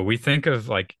 But we think of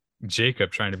like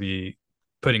Jacob trying to be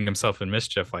putting himself in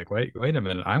mischief, like, wait a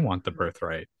minute, I want the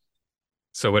birthright.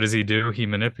 So what does he do? He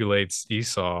manipulates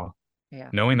Esau, Yeah.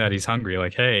 knowing that he's hungry,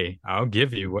 like, hey, I'll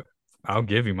give you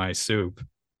my soup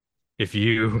if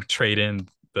you trade in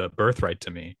the birthright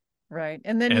to me. Right.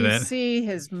 And then And you then see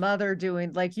his mother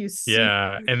doing like you see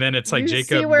yeah, and then it's like you see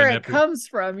Jacob where it manipulate. comes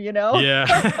from. Yeah.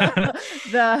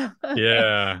 The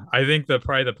Yeah, I think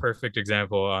probably the perfect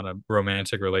example on a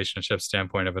romantic relationship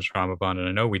standpoint of a trauma bond, and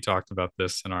I know we talked about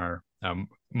this in our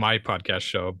my podcast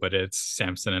show, but it's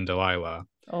Samson and Delilah,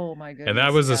 Oh my and that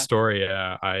goodness, was a yeah. story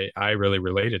I really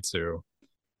related to.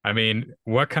 I mean,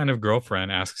 what kind of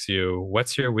girlfriend asks you,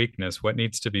 "What's your weakness? What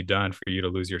needs to be done for you to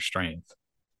lose your strength?"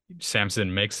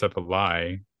 Samson makes up a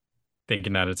lie,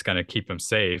 thinking that it's going to keep him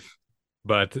safe,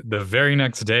 but the very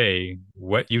next day,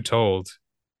 what you told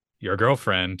your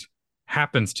girlfriend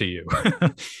happens to you.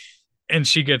 And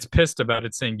she gets pissed about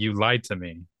it, saying, you lied to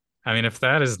me. I mean, if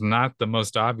that is not the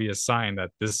most obvious sign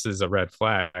that this is a red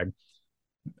flag,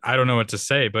 I don't know what to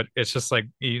say, but it's just like,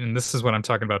 and this is what I'm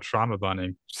talking about trauma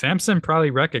bonding. Samson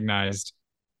probably recognized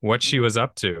what she was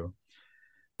up to,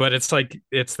 but it's like,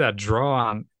 it's that draw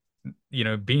on,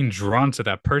 being drawn to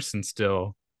that person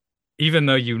still, even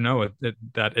though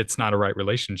that it's not a right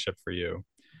relationship for you.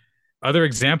 Other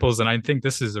examples, and I think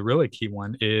this is a really key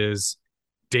one, is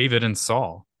David and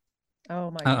Saul. Oh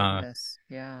my Uh, goodness.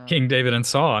 Yeah. King David and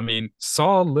Saul. I mean,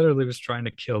 Saul literally was trying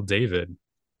to kill David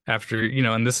after,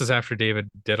 and this is after David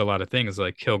did a lot of things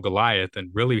like kill Goliath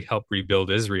and really help rebuild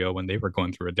Israel when they were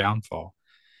going through a downfall.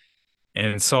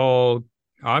 And Saul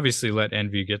obviously let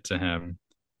envy get to him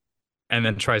and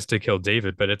then tries to kill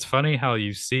David. But it's funny how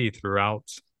you see throughout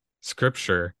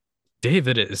scripture,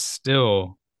 David is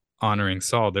still honoring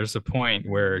Saul. There's a point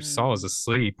where Saul is Mm,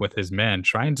 asleep with his men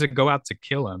trying to go out to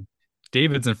kill him.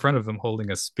 David's in front of him holding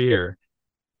a spear.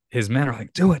 His men are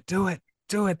like, do it, do it,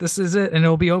 do it. This is it. And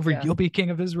it'll be over. yeah, You'll be king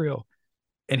of Israel.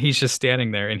 And he's just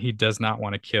standing there and he does not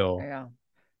want to kill yeah.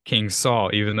 King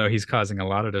Saul, even though he's causing a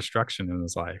lot of destruction in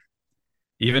his life.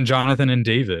 Even Jonathan and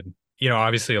David,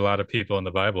 obviously a lot of people in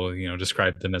the Bible,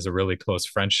 describe them as a really close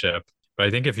friendship. But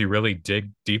I think if you really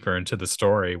dig deeper into the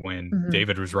story, when Hmm.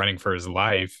 David was running for his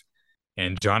life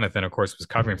and Jonathan, of course, was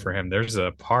covering for him, there's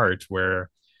a part where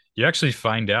you actually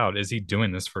find out, is he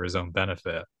doing this for his own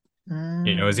benefit?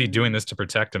 Is he doing Mm, this to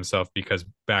protect himself? Because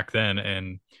back then,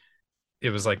 and it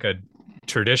was like a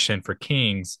tradition for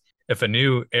kings, if a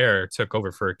new heir took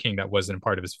over for a king that wasn't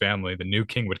part of his family, the new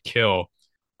king would kill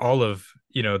all of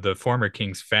the former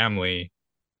king's family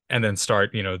and then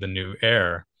start the new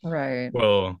heir. right.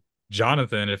 Well,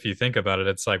 Jonathan, if you think about it,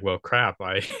 it's like, well, crap,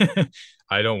 I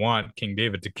I don't want King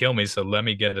David to kill me, so let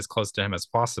me get as close to him as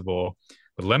possible,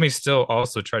 but let me still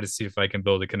also try to see if I can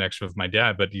build a connection with my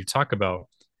dad. But you talk about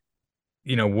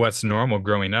what's normal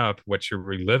growing up, what you're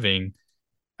reliving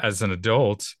as an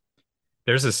adult.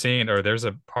 There's a scene, or there's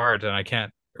a part, and I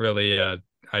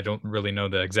don't really know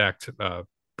the exact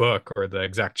book or the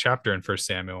exact chapter in First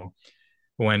Samuel,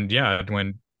 when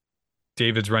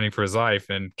David's running for his life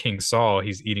and King Saul,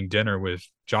 he's eating dinner with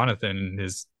Jonathan and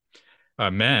his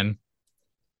men.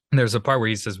 And there's a part where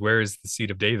he says, "Where is the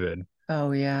seed of David?"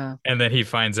 Oh, yeah. And then he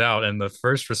finds out, and the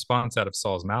first response out of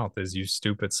Saul's mouth is, "You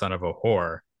stupid son of a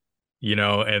whore,"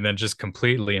 and then just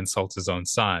completely insults his own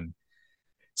son.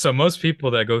 So most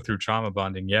people that go through trauma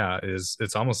bonding, yeah,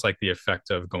 it's almost like the effect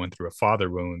of going through a father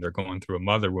wound or going through a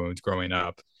mother wound growing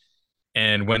up.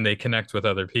 And when they connect with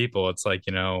other people, it's like,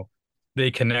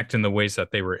 they connect in the ways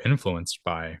that they were influenced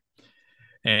by.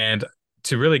 And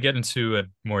to really get into a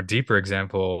more deeper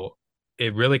example,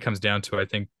 it really comes down to, I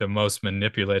think, the most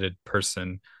manipulated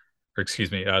person, or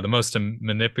excuse me, the most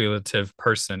manipulative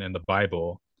person in the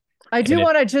Bible. I And do it,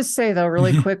 want to just say though,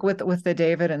 really quick with the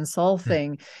David and Saul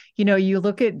thing, you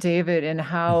look at David and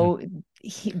how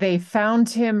they found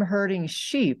him herding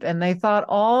sheep, and they thought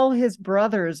all his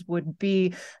brothers would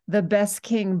be the best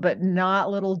king, but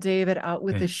not little David out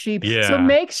with the sheep. So it yeah,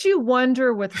 makes you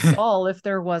wonder with Saul if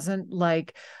there wasn't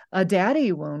like a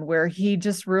daddy wound where he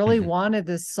just really wanted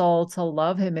this Saul to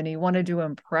love him and he wanted to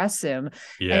impress him.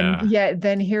 And yeah, yet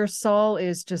then here Saul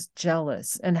is just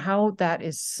jealous, and how that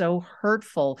is so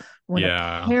hurtful when a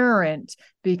yeah, parent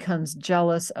becomes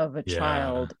jealous of a yeah,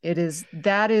 child.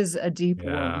 That is a deep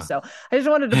wound. yeah. So I just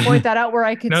wanted to point that out, where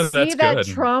I could No, see that's that good.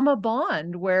 trauma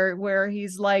bond where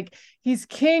he's like, he's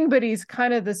king, but he's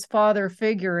kind of this father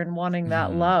figure and wanting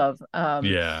that love.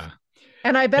 Yeah.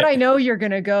 And I bet Yeah. I know you're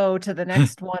going to go to the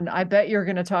next one. I bet you're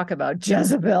going to talk about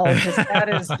Jezebel, because that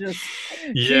is just,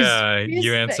 she's Yeah, you she's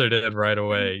the, answered it right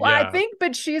away. well, I Yeah. think,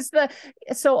 but she's the,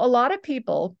 so a lot of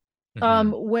people,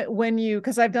 Hmm. when you,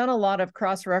 because I've done a lot of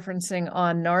cross referencing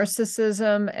on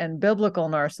narcissism and biblical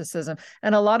narcissism,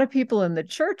 and a lot of people in the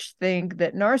church think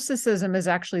that narcissism is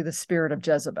actually the spirit of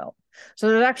Jezebel. So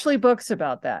there's actually books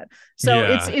about that. So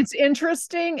it's Yeah. it's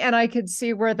interesting, and I could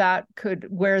see where that could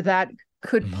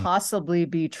Mhm. possibly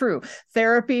be true.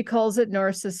 Therapy calls it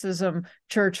narcissism,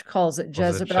 church calls it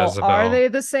Was it Jezebel. Are Jezebel? they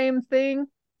the same thing?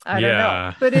 I don't know.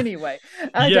 Yeah. But anyway,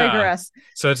 I Yeah. digress.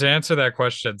 So to answer that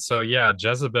question, so yeah,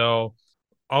 Jezebel,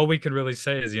 all we could really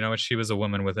say is, she was a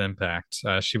woman with impact.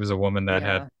 She was a woman that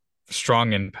had Yeah.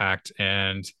 strong impact.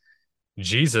 And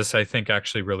Jesus, I think,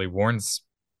 actually really warns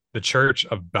the church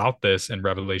about this in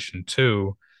Revelation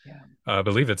 2. Yeah. I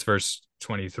believe it's verse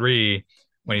 23,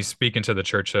 when Yeah. he's speaking to the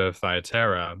church of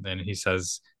Thyatira, and he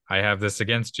says, I have this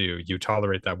against you. You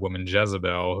tolerate that woman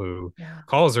Jezebel, who Yeah.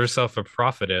 calls herself a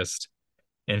prophetess,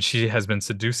 and she has been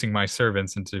seducing my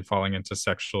servants into falling into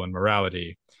sexual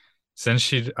immorality.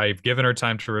 I've given her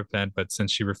time to repent, but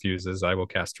since she refuses, I will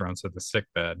cast her onto the sick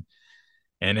bed.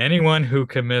 And anyone who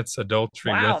commits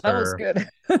adultery Wow, with that was her,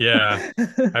 good. yeah,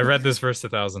 I read this verse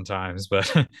 1,000 times,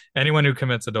 but anyone who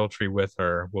commits adultery with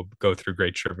her will go through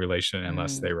great tribulation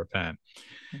unless Mm, they repent.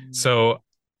 mm. So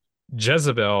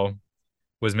Jezebel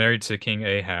was married to King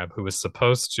Ahab, who was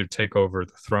supposed to take over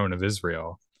the throne of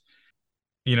Israel.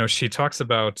 She talks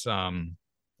about, and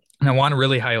I want to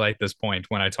really highlight this point.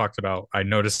 I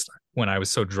noticed when I was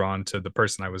so drawn to the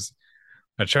person I was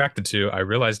attracted to, I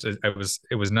realized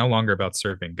it was no longer about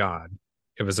serving God.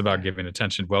 It was about Yeah. giving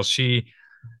attention. Well,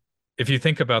 if you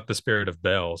think about the spirit of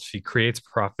Baal, she creates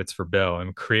prophets for Baal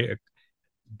and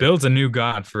builds a new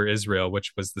god for Israel,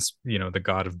 which was the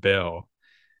God of Baal.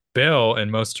 Baal,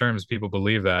 in most terms, people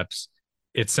believe that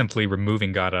it's simply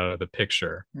removing God out of the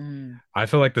picture. Mm, I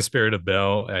feel like the spirit of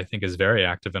Baal, I think, is very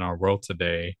active in our world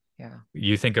today. yeah.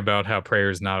 You think about how prayer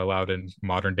is not allowed in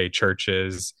modern day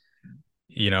churches.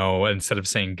 You know, instead of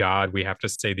saying God, we have to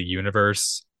say the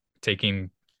universe, taking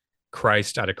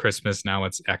Christ out of Christmas. Now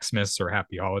it's Xmas or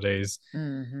Happy Holidays. But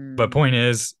Hmm. point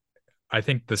is, I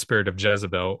think the spirit of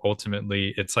Jezebel,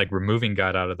 ultimately, it's like removing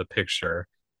God out of the picture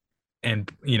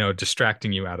and, you know,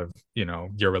 distracting you out of, you know,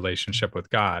 your relationship with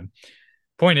God.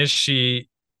 Point is, she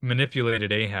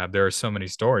manipulated Ahab. There are so many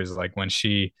stories like when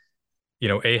she, you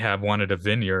know, Ahab wanted a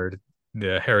vineyard,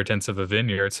 the inheritance of a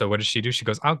vineyard. So what does she do? She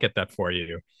goes, I'll get that for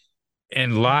you.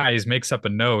 And lies, makes up a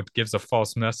note, gives a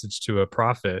false message to a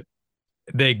prophet.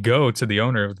 They go to the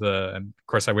owner of the, and of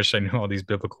course, I wish I knew all these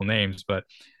biblical names, but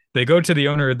they go to the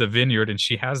owner of the vineyard and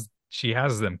she has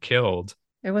them killed.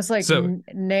 It was like So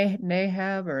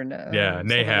Nahab or yeah,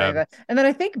 something like Nahab. that. And then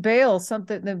I think Baal,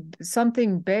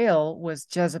 something Baal was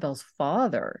Jezebel's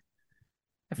father,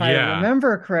 if I Yeah.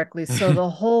 remember correctly. So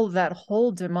that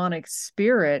whole demonic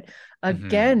spirit, Hmm.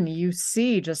 again, you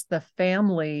see just the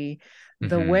family,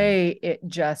 the Hmm. way it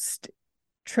just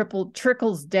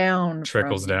trickles down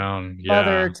Trickles from down.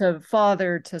 Yeah.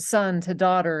 father to son to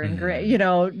daughter and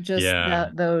Hmm. just Yeah.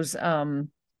 that those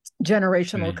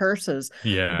generational Mm. curses.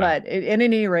 Yeah. But at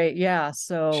any rate, yeah.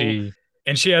 So She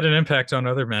and she had an impact on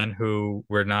other men who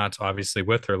were not obviously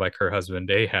with her, like her husband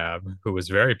Ahab, who was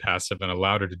very passive and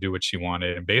allowed her to do what she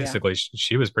wanted. And yeah. basically,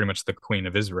 she was pretty much the queen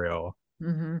of Israel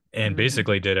Hmm. and Hmm.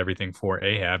 basically did everything for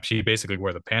Ahab. She basically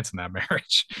wore the pants in that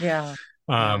marriage. Yeah.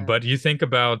 Yeah. But you think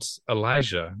about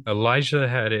Elijah. Elijah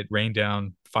had it rain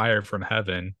down fire from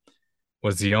heaven,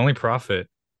 was the only prophet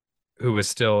who was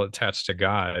still attached to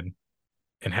God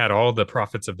and had all the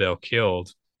prophets of Baal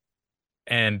killed.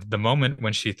 And the moment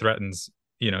when she threatens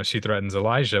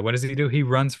Elijah, what does he do? He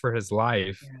runs for his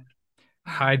life, Yeah.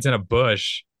 Yeah. hides in a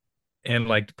bush, and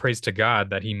like prays to God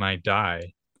that he might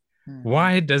die. Hmm.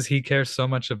 Why does he care so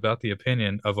much about the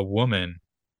opinion of a woman,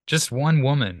 just one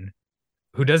woman,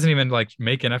 who doesn't even like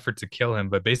make an effort to kill him,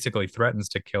 but basically threatens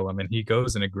to kill him? And he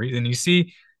goes and agrees. And you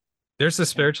see, there's a Yeah.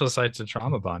 spiritual side to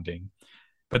trauma bonding.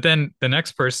 But then the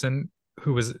next person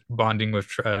who was bonding with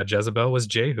Jezebel was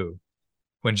Jehu.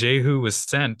 When Jehu was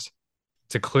sent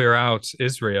to clear out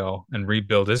Israel and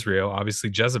rebuild Israel, obviously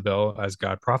Jezebel, as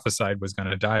God prophesied, was going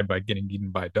to die by getting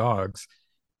eaten by dogs.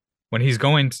 When he's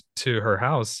going to her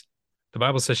house, the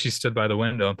Bible says she stood by the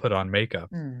window and put on makeup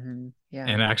Hmm. and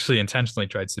Yeah. actually intentionally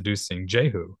tried seducing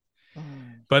Jehu. Oh.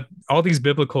 But all these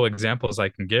biblical examples I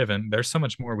can give, and there's so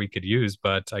much more we could use,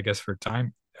 but I guess for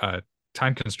time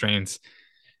constraints,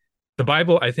 the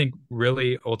Bible, I think,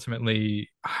 really ultimately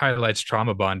highlights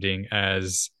trauma bonding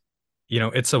as, you know,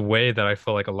 it's a way that I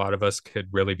feel like a lot of us could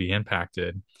really be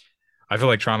impacted. I feel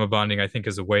like trauma bonding, I think,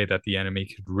 is a way that the enemy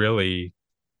could really,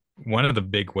 one of the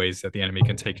big ways that the enemy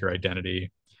can take your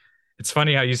identity. It's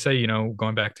funny how you say, you know,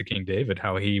 going back to King David,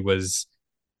 how he was,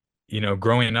 you know,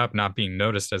 growing up, not being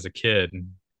noticed as a kid,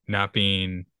 not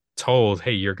being told,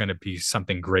 hey, you're going to be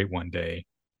something great one day.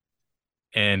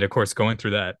 And of course, going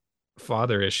through that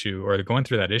father issue or going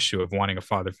through that issue of wanting a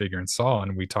father figure in Saul.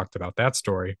 And we talked about that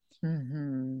story.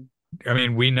 Hmm. I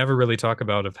mean, we never really talk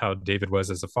about of how David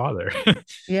was as a father.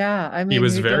 Yeah. I He mean,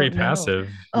 was you very don't know. passive.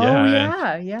 Oh, Yeah. And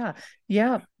yeah. Yeah.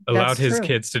 Yeah. allowed That's his true.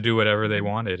 kids to do whatever they Mhm.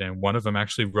 wanted. And one of them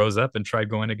actually rose up and tried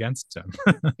going against him.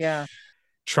 Yeah.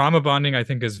 Trauma bonding, I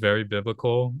think, is very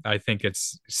biblical. I think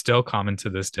it's still common to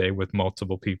this day with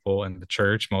multiple people in the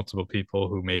church, multiple people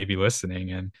who may be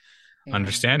listening and Yeah.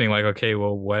 understanding, like, okay,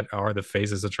 well, what are the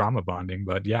phases of trauma bonding?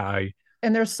 But yeah,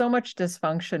 And there's so much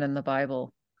dysfunction in the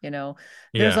Bible. There's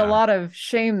a yeah. lot of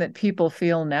shame that people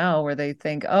feel now where they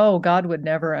think, oh, God would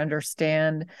never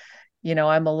understand.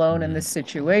 I'm alone in Mhm. this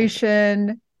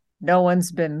situation. No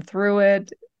one's been through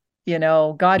it.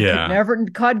 Yeah.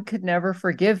 God could never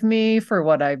forgive me for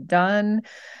what I've done.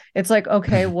 It's like,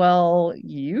 okay, well,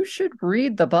 you should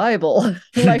read the Bible.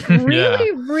 Like, Yeah.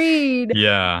 really read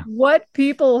Yeah. what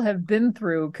people have been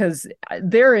through, because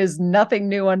there is nothing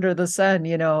new under the sun.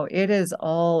 It is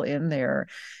all in there.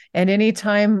 And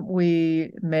anytime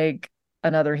we make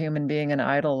another human being an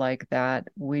idol like that,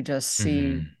 we just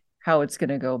see Hmm. how it's going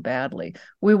to go badly.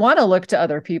 We want to look to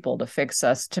other people to fix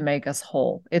us, to make us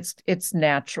whole. It's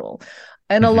natural.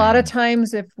 And a lot of Hmm.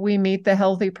 times, if we meet the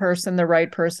healthy person, the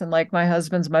right person, like my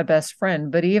husband's my best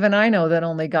friend, but even I know that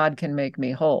only God can make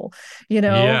me whole,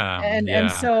 Yeah. and Yeah.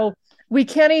 so we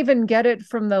can't even get it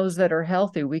from those that are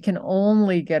healthy. We can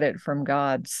only get it from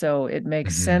God. So it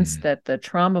makes sense Hmm. that the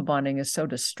trauma bonding is so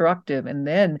destructive. And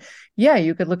then, yeah,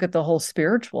 you could look at the whole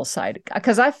spiritual side,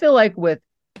 because I feel like with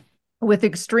with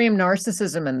extreme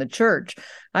narcissism in the church,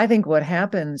 I think what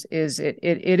happens is it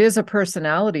is a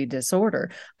personality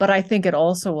disorder, but I think it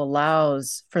also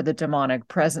allows for the demonic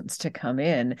presence to come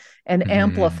in and Mm-hmm.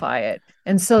 amplify it.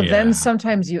 And so then Yeah.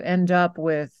 sometimes you end up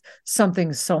with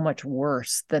something so much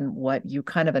worse than what you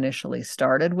kind of initially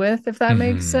started with, if that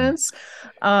makes Mm-hmm. sense.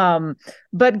 Um,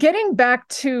 but getting back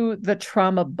to the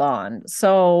trauma bond.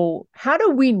 So, how do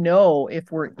we know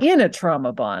if we're in a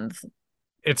trauma bond?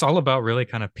 It's all about really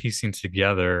kind of piecing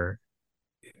together,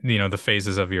 the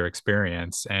phases of your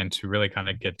experience, and to really kind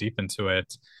of get deep into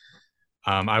it.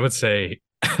 I would say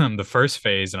the first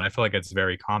phase, and I feel like it's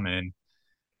very common,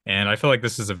 and I feel like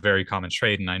this is a very common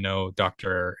trait, and I know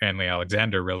Dr. Anley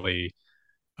Alexander really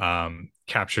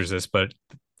captures this, but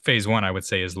phase one, I would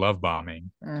say, is love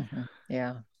bombing. Mm-hmm.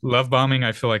 Yeah. Love bombing,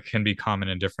 I feel like, can be common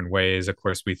in different ways. Of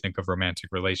course, we think of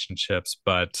romantic relationships,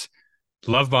 but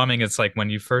love bombing, it's like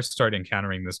when you first start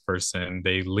encountering this person,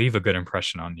 they leave a good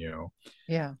impression on you.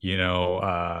 Yeah. You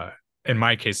know, in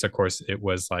my case, of course, it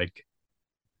was like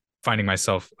finding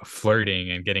myself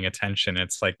flirting and getting attention.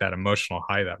 It's like that emotional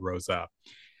high that rose up.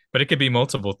 But it could be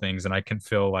multiple things, and I can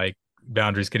feel like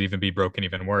boundaries could even be broken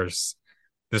even worse.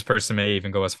 This person may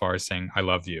even go as far as saying, I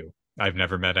love you. I've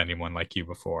never met anyone like you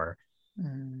before.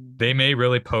 Mm. They may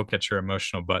really poke at your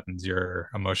emotional buttons, your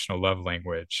emotional love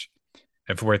language.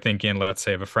 If we're thinking, let's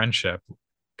say, of a friendship,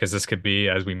 because this could be,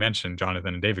 as we mentioned,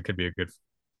 Jonathan and David could be a good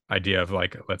idea of,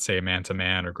 like, let's say, a man to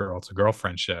man or girl to girl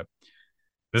friendship.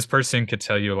 This person could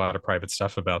tell you a lot of private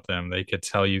stuff about them. They could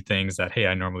tell you things that, hey,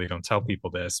 I normally don't tell people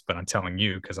this, but I'm telling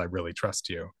you because I really trust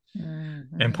you. And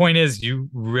Mm-hmm. point is, you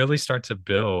really start to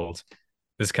build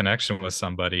this connection with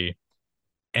somebody.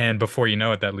 And before you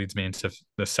know it, that leads me into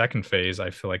the second phase.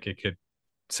 I feel like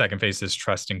second phase is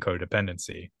trust and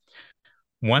codependency.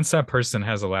 Once that person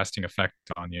has a lasting effect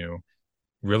on you,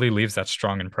 really leaves that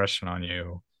strong impression on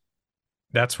you,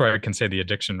 that's where I can say the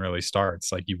addiction really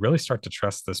starts. Like, you really start to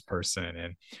trust this person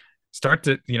and start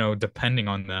to, depending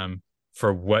on them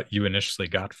for what you initially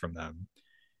got from them.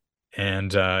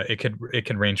 And it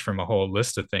can range from a whole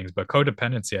list of things, but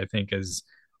codependency, I think, is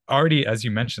already, as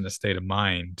you mentioned, the state of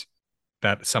mind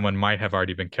that someone might have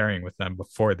already been carrying with them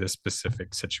before this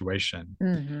specific situation.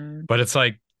 Mm-hmm. But it's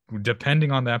like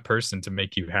depending on that person to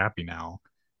make you happy now.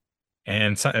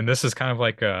 And this is kind of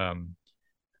like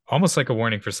almost like a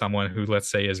warning for someone who,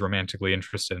 let's say, is romantically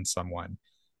interested in someone.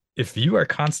 If you are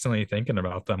constantly thinking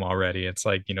about them already, it's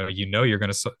like, you're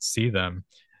going to see them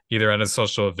either at a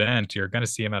social event, you're going to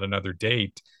see them at another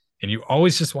date, and you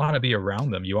always just want to be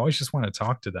around them. You always just want to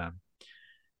talk to them.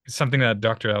 Something that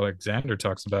Dr. Alexander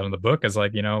talks about in the book is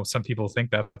like, some people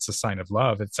think that's a sign of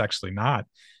love. It's actually not.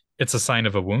 It's a sign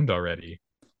of a wound already,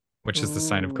 which is the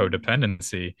sign of Ooh.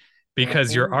 codependency,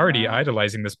 because Oh, you're already wow.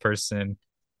 idolizing this person,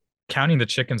 counting the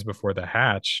chickens before the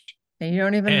hatch. And you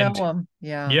don't even know And them.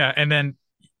 Yeah. yeah, and then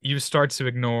you start to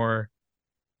ignore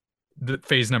the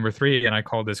phase number three, and I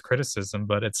call this criticism,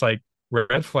 but it's like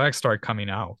red flags start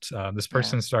coming out. This Yeah.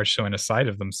 person starts showing a side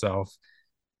of themselves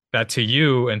that to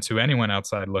you and to anyone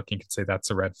outside looking could say that's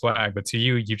a red flag, but to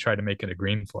you, you try to make it a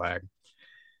green flag.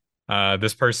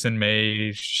 This person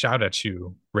may shout at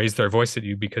you, raise their voice at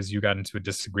you because you got into a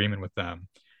disagreement with them.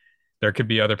 There could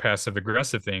be other passive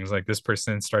aggressive things, like this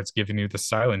person starts giving you the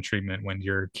silent treatment when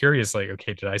you're curious, like,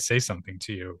 okay, did I say something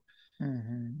to you?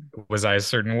 Mm-hmm. Was I a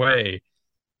certain way?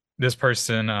 This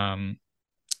person, and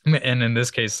in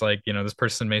this case, like, this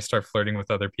person may start flirting with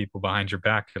other people behind your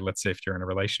back. Let's say if you're in a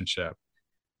relationship.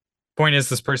 Point is,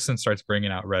 this person starts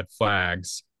bringing out red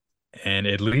flags, and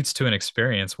it leads to an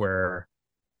experience where,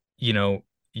 you know,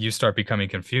 you start becoming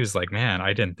confused, like, man,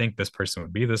 I didn't think this person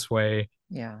would be this way.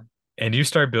 Yeah. And you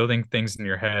start building things in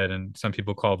your head. And some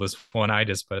people call this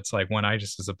one-itis, but it's like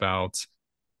one-itis is about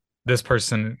this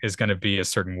person is going to be a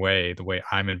certain way, the way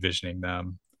I'm envisioning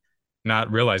them,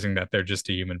 not realizing that they're just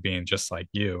a human being just like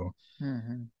you.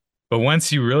 Mm-hmm. But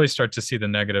once you really start to see the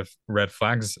negative red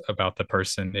flags about the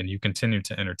person and you continue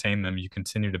to entertain them, you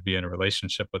continue to be in a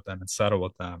relationship with them and settle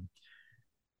with them.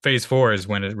 Phase four is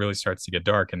when it really starts to get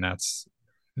dark. And that's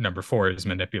number four is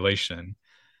manipulation.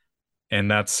 And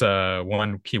that's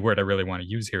one key word I really want to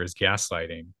use here is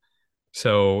gaslighting.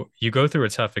 So you go through a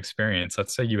tough experience.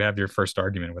 Let's say you have your first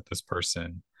argument with this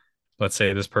person. Let's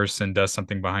say this person does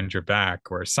something behind your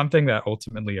back or something that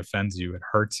ultimately offends you, it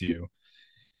hurts you.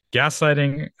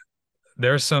 Gaslighting,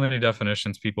 there are so many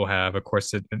definitions people have. Of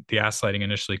course, the gaslighting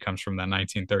initially comes from that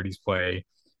 1930s play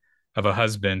of a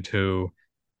husband who,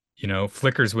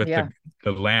 flickers with Yeah.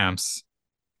 the lamps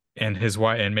and his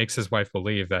wife and makes his wife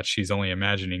believe that she's only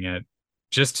imagining it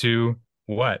just to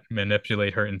what?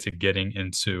 Manipulate her into getting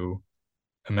into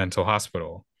a mental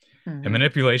hospital. And Mm-hmm.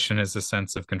 manipulation is a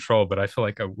sense of control. But I feel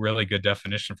like a really good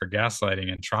definition for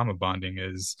gaslighting and trauma bonding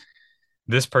is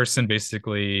this person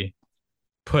basically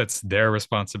puts their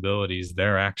responsibilities,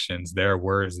 their actions, their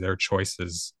words, their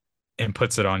choices, and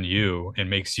puts it on you and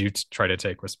makes you try to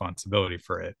take responsibility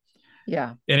for it.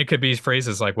 Yeah. And it could be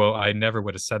phrases like, well, I never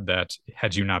would have said that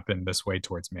had you not been this way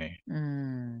towards me.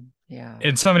 Yeah.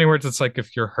 In so many words, it's like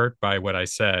if you're hurt by what I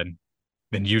said,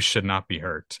 then you should not be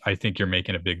hurt. I think you're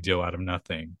making a big deal out of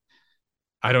nothing.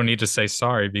 I don't need to say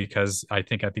sorry because I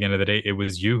think at the end of the day, it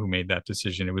was you who made that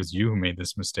decision. It was you who made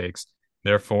this mistakes.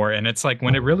 Therefore, and it's like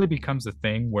when it really becomes a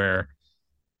thing where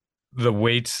the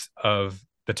weight of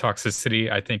the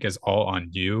toxicity, I think, is all on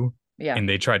you. Yeah. And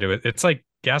they try to, it's like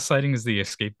gaslighting is the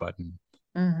escape button.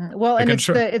 Well, The and it's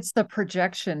control. the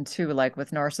projection too. Like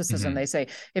with narcissism, Mm-hmm. they say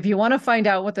if you want to find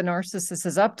out what the narcissist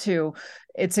is up to,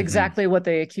 it's Mm-hmm. exactly what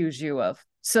they accuse you of.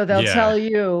 So they'll Yeah. tell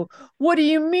you, "What do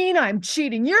you mean I'm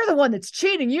cheating? You're the one that's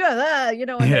cheating. And then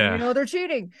Yeah. they're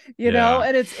cheating, Yeah.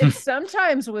 And it's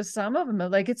sometimes with some of them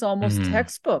like it's almost Mm-hmm.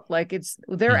 textbook. Like they're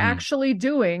Mm-hmm. actually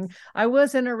doing. I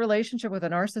was in a relationship with a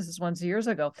narcissist once years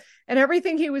ago, and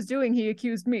everything he was doing, he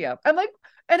accused me of. I'm like,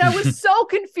 and I was so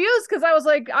confused because I was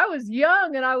like, I was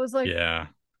young and I was like, Yeah.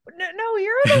 no,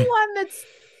 you're the one that's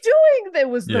doing that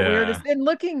was the Yeah. weirdest. And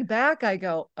looking back, I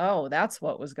go, oh, that's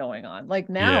what was going on. Like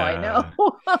now I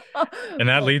know. Yeah. And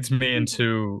that leads me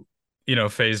into,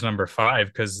 phase number 5,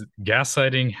 because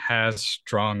gaslighting has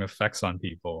strong effects on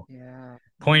people. Yeah.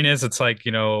 Point is, it's like,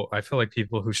 I feel like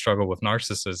people who struggle with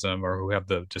narcissism or who have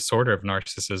the disorder of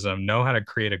narcissism know how to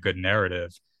create a good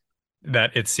narrative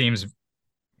that it seems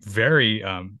very,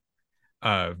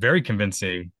 very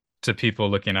convincing to people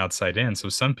looking outside in. So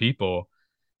some people,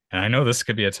 and I know this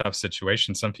could be a tough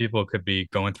situation, some people could be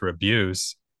going through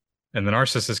abuse, and the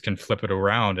narcissist can flip it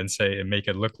around and say and make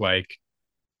it look like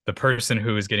the person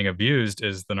who is getting abused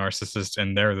is the narcissist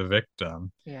and they're the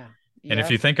victim. Yeah. And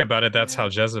if you Yep. think about it, that's how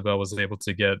Yep. Jezebel was able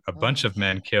to get a bunch Oh, of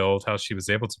men killed, how she was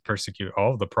able to persecute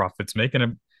all of the prophets,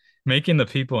 making the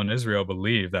people in Israel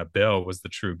believe that Baal was the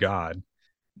true God.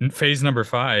 Phase number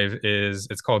 5 is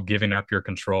it's called giving up your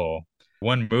control.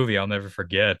 One movie I'll never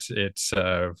forget. It's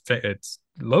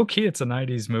low key. It's a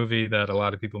 '90s movie that a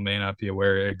lot of people may not be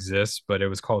aware exists, but it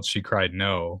was called She Cried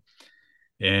No.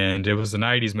 And it was a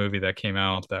 '90s movie that came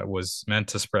out that was meant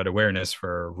to spread awareness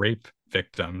for rape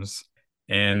victims.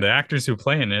 And the actors who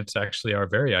play in it actually are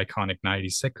very iconic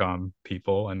 '90s sitcom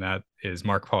people. And that is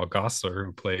Mark Paul Gosselaar,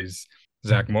 who plays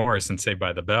Zach Morris in Saved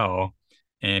by the Bell,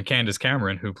 and Candace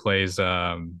Cameron, who plays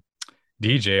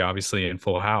DJ, obviously, in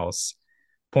Full House.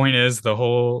 Point is,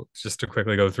 just to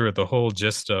quickly go through it, the whole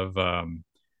gist of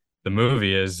the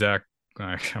movie is Zach,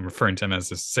 I'm referring to him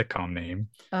as a sitcom name.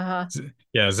 uh-huh.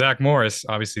 Yeah, Zach Morris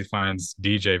obviously finds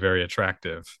DJ very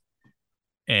attractive.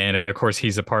 And of course,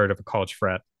 he's a part of a college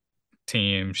frat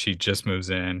team. She just moves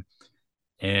in.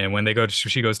 And when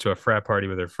she goes to a frat party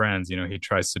with her friends, he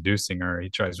tries seducing her. He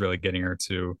tries really getting her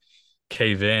to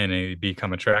cave in and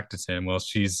become attracted to him. Well,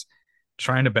 she's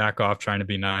trying to back off, trying to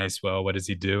be nice. Well, what does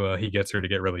he do? He gets her to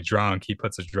get really drunk. He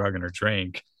puts a drug in her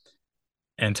drink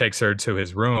and takes her to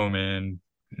his room. And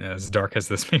as dark as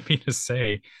this may be to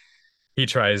say, he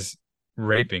tries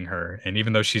raping her. And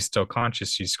even though she's still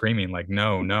conscious, she's screaming like,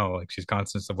 no, no, like she's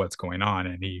conscious of what's going on.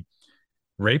 And he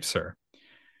rapes her.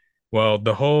 Well,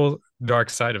 the whole dark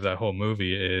side of that whole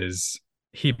movie is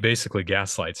he basically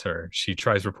gaslights her. She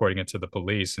tries reporting it to the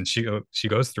police and she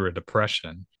goes through a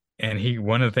depression. And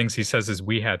one of the things he says is,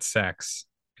 we had sex.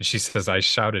 And she says, I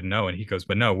shouted no. And he goes,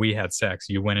 but no, we had sex.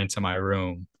 You went into my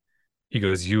room. He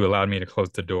goes, you allowed me to close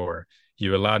the door.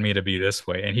 You allowed me to be this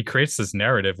way. And he creates this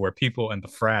narrative where people in the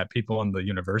frat, people in the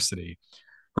university,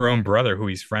 her own brother, who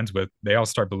he's friends with, they all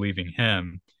start believing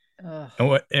him.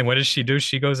 Ugh. And what does she do?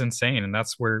 She goes insane. And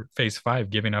that's where phase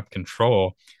 5, giving up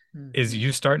control, is Mm-hmm.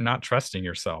 you start not trusting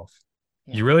yourself.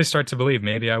 You Yeah. really start to believe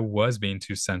maybe I was being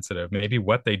too sensitive. Maybe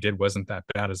what they did wasn't that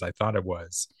bad as I thought it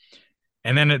was.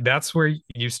 And then that's where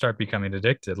you start becoming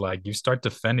addicted. Like you start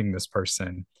defending this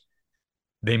person.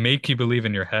 They make you believe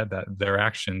in your head that their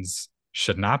actions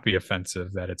should not be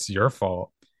offensive, that it's your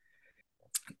fault.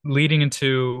 Leading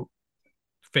into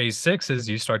phase 6 is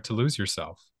you start to lose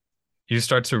yourself. You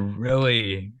start to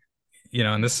really,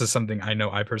 and this is something I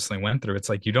know I personally went through. It's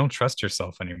like you don't trust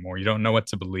yourself anymore. You don't know what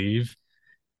to believe.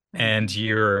 And Mm-hmm.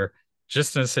 you're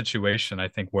just in a situation, I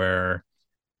think, where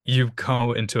you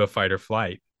go into a fight or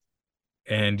flight.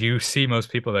 And you see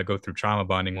most people that go through trauma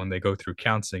bonding, when they go through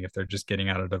counseling, if they're just getting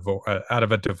out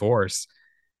of a divorce,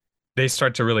 they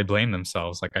start to really blame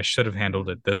themselves. Like, I should have handled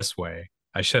it this way.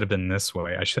 I should have been this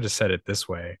way. I should have said it this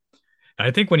way.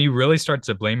 I think when you really start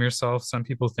to blame yourself, some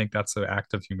people think that's an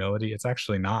act of humility. It's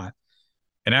actually not.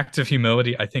 An act of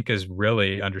humility, I think, is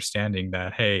really understanding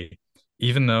that, hey,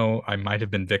 even though I might have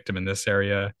been victim in this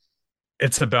area,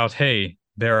 it's about, hey,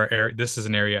 this is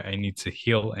an area I need to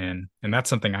heal in. And that's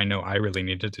something I know I really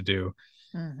needed to do.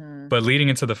 Mm-hmm. But leading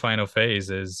into the final phase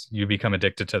is you become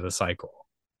addicted to the cycle.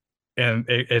 And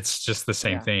it's just the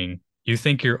same Yeah. thing. You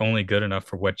think you're only good enough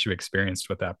for what you experienced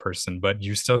with that person, but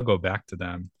you still go back to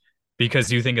them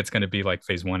because you think it's going to be like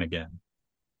phase one again,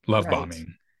 love Right.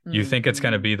 bombing. You think it's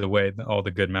going to Mm-hmm. be the way, all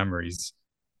the good memories,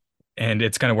 and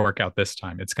it's going to work out this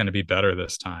time. It's going to be better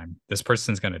this time. This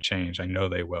person's going to change. I know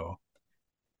they will.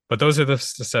 But those are the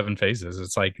seven phases.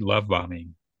 It's like love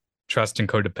bombing, trust and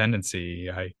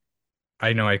codependency.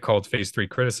 I know I called phase three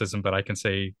criticism, but I can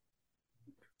say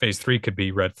phase three could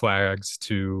be red flags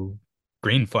to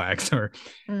green flags, or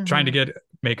trying to Mm-hmm.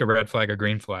 make a red flag a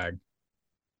green flag.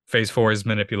 Phase four is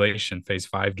manipulation. Phase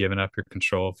five, giving up your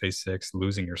control. Phase six,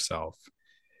 losing yourself.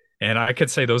 And I could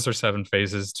say those are seven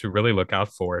phases to really look out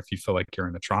for if you feel like you're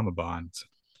in a trauma bond.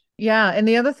 Yeah. And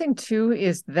the other thing too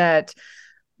is that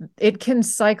it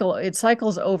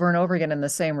cycles over and over again in the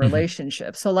same Mm-hmm.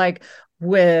 relationship. So like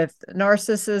with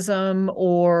narcissism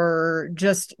or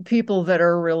just people that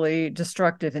are really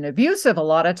destructive and abusive, a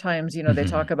lot of times, they Mm-hmm.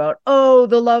 talk about, oh,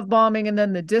 the love bombing and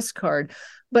then the discard.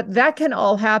 But that can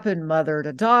all happen mother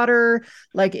to daughter,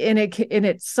 like in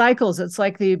it cycles. It's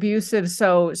like the abusive.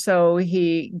 So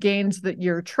he gains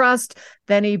your trust,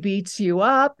 then he beats you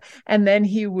up, and then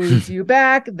he woos you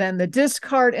back, then the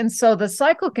discard. And so the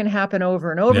cycle can happen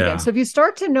over and over again. Yeah. So if you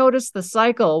start to notice the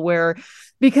cycle where,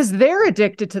 because they're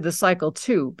addicted to the cycle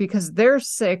too, because they're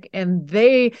sick and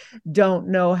they don't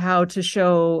know how to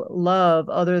show love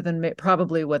other than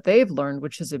probably what they've learned,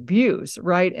 which is abuse,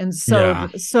 right? And so Yeah.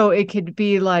 so it could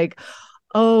be like,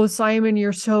 oh, Simon,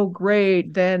 you're so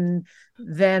great. Then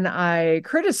I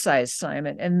criticize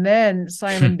Simon, and then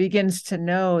Simon begins to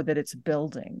know that it's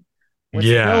building. What's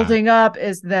Yeah. building up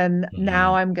is then Mm-hmm.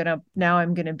 now I'm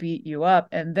gonna beat you up,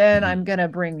 and then Mm-hmm. I'm gonna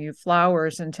bring you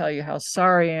flowers and tell you how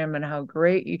sorry I am and how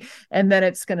great you, and then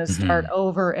it's gonna start Mm-hmm.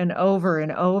 over and over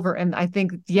and over. And I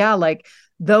think, yeah, like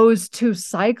those two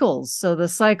cycles. So the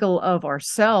cycle of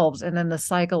ourselves and then the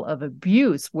cycle of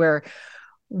abuse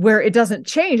where it doesn't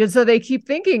change. And so they keep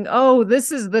thinking, oh,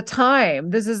 this is the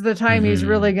time. This is the time he's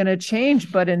really Mm-hmm. going to change.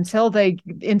 But until they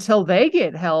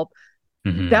get help,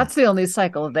 Mm-hmm. that's the only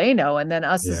cycle they know. And then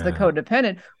us as the Yeah.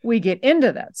 codependent, we get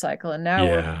into that cycle. And now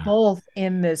we're Yeah. both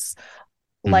in this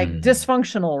like Mm-hmm.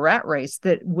 dysfunctional rat race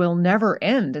that will never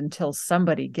end until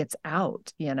somebody gets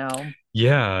out.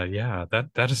 Yeah. Yeah.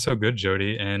 That is so good,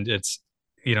 Jody. And it's,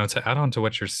 to add on to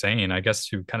what you're saying, I guess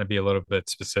to kind of be a little bit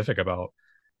specific about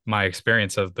my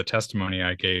experience of the testimony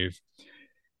I gave.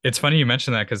 It's funny you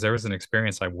mentioned that because there was an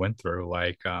experience I went through.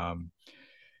 Like,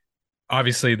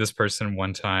 obviously, this person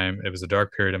one time, it was a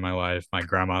dark period in my life. My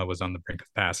grandma was on the brink of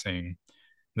passing.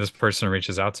 This person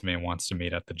reaches out to me and wants to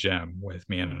meet at the gym with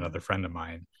me and Mm-hmm. another friend of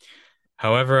mine.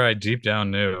 However, I deep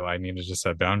down knew I needed to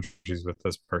set boundaries with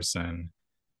this person.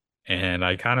 And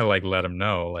I kind of like let him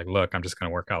know, like, look, I'm just going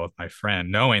to work out with my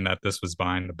friend, knowing that this was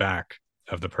behind the back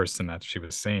of the person that she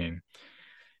was seeing.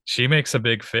 She makes a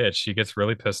big fit. She gets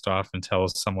really pissed off and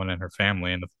tells someone in her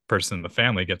family, and the person in the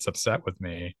family gets upset with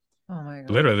me. Oh my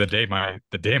Literally gosh.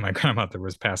 the day my grandmother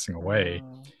was passing away,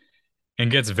 Oh.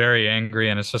 and gets very angry.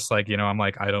 And it's just like, I'm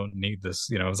like, I don't need this.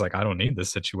 It's like I don't need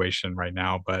this situation right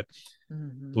now. But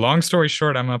Mm-hmm. long story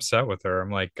short, I'm upset with her.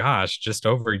 I'm like, gosh, just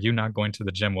over you not going to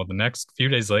the gym. Well, the next few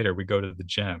days later, we go to the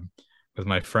gym with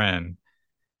my friend,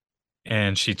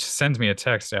 and she sends me a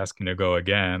text asking to go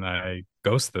again. I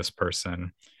ghost this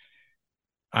person.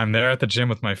 I'm there at the gym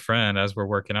with my friend as we're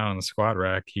working out on the squat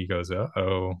rack. He goes,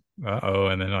 uh-oh,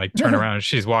 and then like turn around and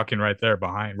she's walking right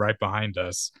behind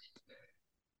us.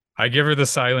 I give her the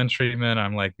silent treatment.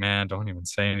 I'm like, man, don't even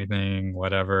say anything,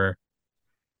 whatever.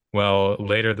 Well,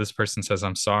 later this person says,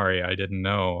 I'm sorry. I didn't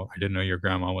know. I didn't know your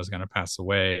grandma was going to pass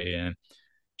away. And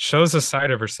shows a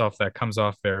side of herself that comes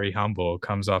off very humble,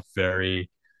 comes off very,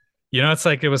 it's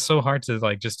like it was so hard to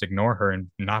like just ignore her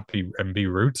and not be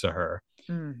rude to her.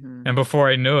 Mm-hmm. And before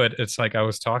I knew it, it's like I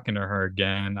was talking to her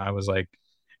again. I was like,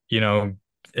 you know,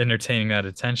 entertaining that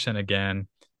attention again,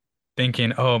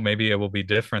 thinking, oh, maybe it will be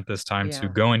different this time, to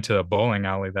Yeah. going to a bowling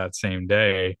alley that same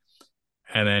day,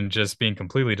 and then just being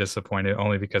completely disappointed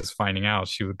only because finding out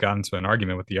she got into an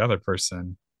argument with the other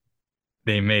person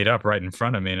they made up right in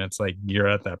front of me. And it's like, you're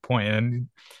at that point. And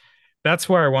that's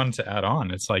where I wanted to add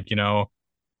on. It's like,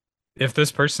 if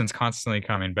this person's constantly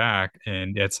coming back,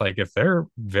 and it's like if they're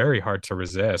very hard to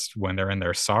resist when they're in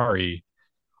their sorry,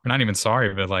 or not even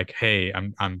sorry, but like, hey,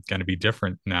 I'm gonna be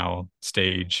different now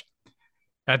stage.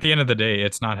 At the end of the day,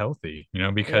 it's not healthy,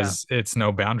 Yeah. because it's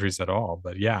no boundaries at all.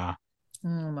 But yeah.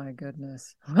 Oh my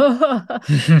goodness.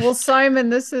 Well, Simon,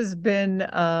 this has been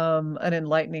an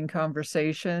enlightening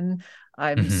conversation.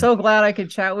 I'm so glad I could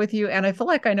chat with you. And I feel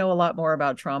like I know a lot more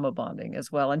about trauma bonding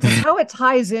as well, and just how it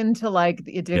ties into like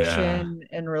the Yeah. addiction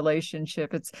and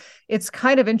relationship. It's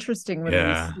kind of interesting when we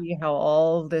Yeah. see how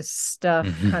all this stuff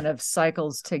kind of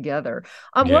cycles together.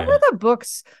 What were Yeah. the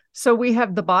books? So we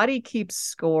have The Body Keeps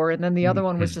Score, and then the other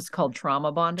one was Mhm. just called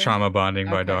Trauma Bonding. Trauma Bonding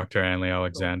by Okay, Dr. Anley cool.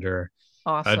 Alexander.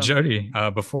 Awesome. Jody,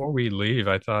 before we leave,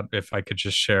 I thought if I could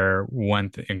just share one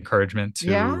encouragement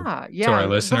Yeah, to yeah. our I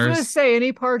was going to listeners. say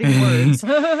any parting words.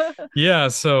 Yeah,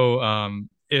 so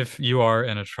if you are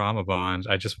in a trauma bond,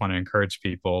 I just want to encourage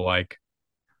people, like,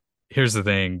 here's the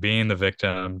thing, being the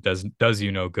victim does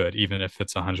you no good, even if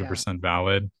it's Yeah, 100%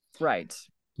 valid. right.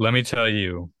 Let me tell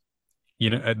you,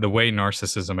 the way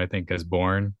narcissism, I think, is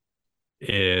born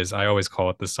is, I always call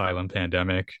it the silent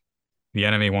pandemic. The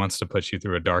enemy wants to put you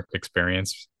through a dark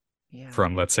experience Yeah,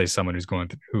 from, let's say, someone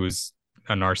who's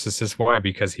a narcissist. Why?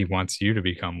 Because he wants you to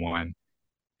become one.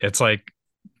 It's like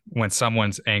when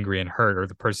someone's angry and hurt, or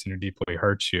the person who deeply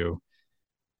hurts you,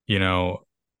 you know,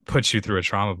 puts you through a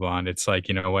trauma bond. It's like,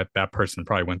 you know what, that person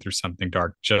probably went through something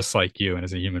dark just like you, and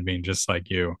is a human being just like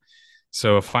you.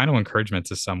 So a final encouragement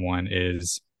to someone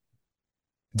is,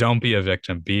 don't be a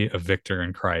victim, be a victor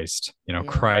in Christ. yeah,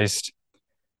 Christ,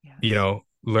 yes,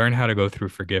 learn how to go through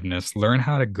forgiveness, learn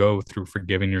how to go through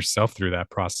forgiving yourself through that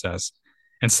process,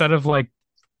 instead of like,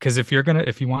 because if you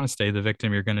want to stay the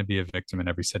victim, you're going to be a victim in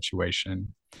every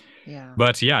situation. yeah.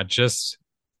 But yeah, just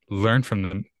learn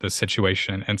from the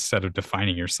situation instead of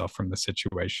defining yourself from the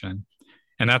situation.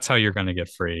 And that's how you're going to get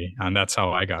free. And that's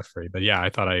how I got free. But yeah, I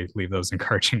thought I'd leave those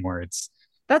encouraging words.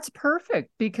 That's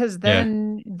perfect because Yeah.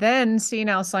 then see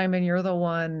now, Simon, you're the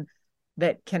one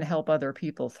that can help other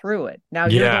people through it. Now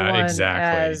you're the Yeah, one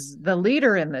exactly. as the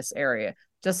leader in this area.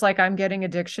 Just like I'm getting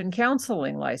addiction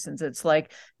counseling license. It's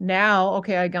like now,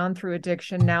 okay, I gone through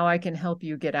addiction. Now I can help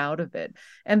you get out of it.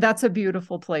 And that's a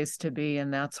beautiful place to be.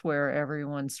 And that's where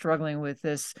everyone's struggling with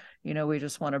this. We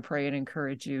just want to pray and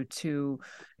encourage you to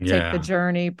take the Yeah.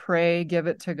 journey, pray, give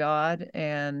it to God,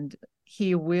 and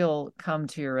he will come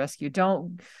to your rescue.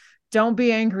 Don't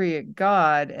be angry at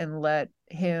God and let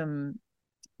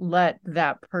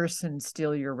that person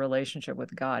steal your relationship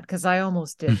with God. Because I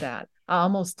almost did that. I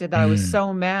was Mm-hmm.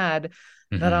 so mad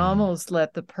that I almost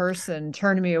let the person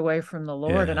turn me away from the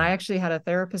Lord. And I Yeah. actually had a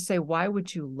therapist say, why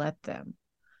would you let them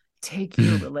take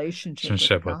your relationship with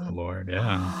Relationship with the God? Lord.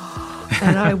 Yeah.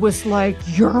 And I was like,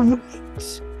 you're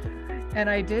right. And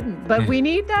I didn't. But we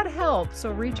need that help.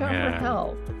 So reach out for Yeah.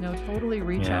 help. Totally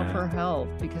reach out Yeah. for help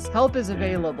because help is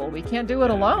available. We can't do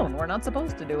it alone. We're not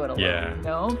supposed to do it alone. Yeah.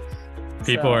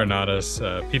 People So are not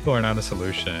people are not a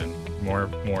solution. More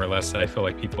or less, I feel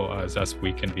like people as us,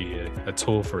 we can be a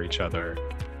tool for each other.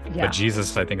 yeah. But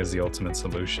Jesus, I think, is the ultimate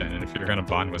solution. And if you're going to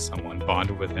bond with someone,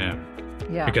 bond with him,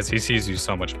 Yeah. because he sees you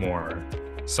so much more,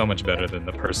 so much better than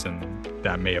the person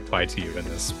that may apply to you in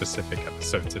this specific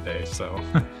episode today. So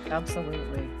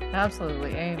Absolutely.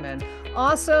 Absolutely. Amen.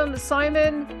 Awesome.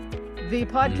 Simon, the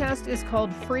podcast is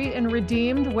called Free and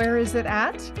Redeemed. Where is it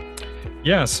at?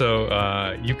 yeah, so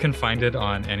you can find it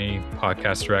on any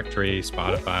podcast directory,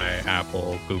 Spotify,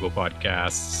 Apple, Google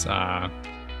Podcasts.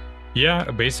 Yeah,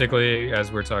 basically,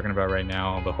 as we're talking about right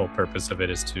now, the whole purpose of it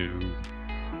is to,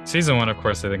 season one, of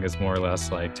course, I think is more or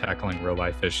less like tackling real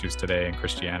life issues today in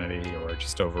Christianity or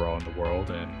just overall in the world.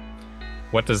 And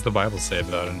what does the Bible say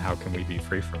about it and how can we be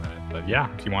free from it? But yeah,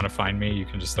 if you want to find me, you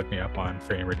can just look me up on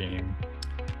Free and Redeem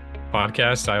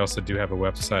Podcast. I also do have a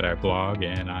website, I blog,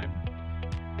 and I'm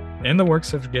in the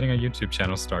works of getting a YouTube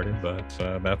channel started, but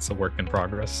that's a work in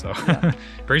progress. So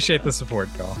appreciate the support,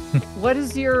 y'all. What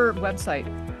is your website?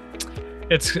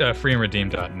 It's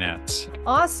freeandredeem.net.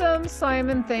 Awesome,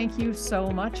 Simon. Thank you so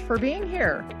much for being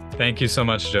here. Thank you so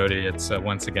much, Jody. It's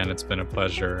once again, it's been a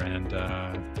pleasure, and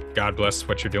God bless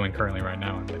what you're doing currently right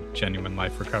now in the Genuine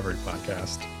Life Recovery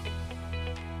podcast.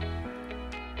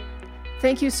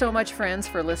 Thank you so much, friends,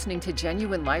 for listening to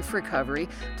Genuine Life Recovery,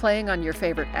 playing on your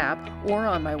favorite app or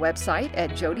on my website at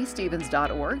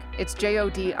jodystevens.org. It's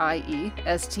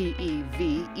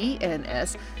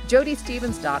JODIESTEVENS,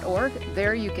 jodystevens.org.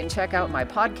 There you can check out my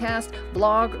podcast,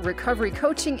 blog, recovery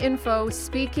coaching info,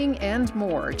 speaking, and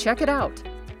more. Check it out.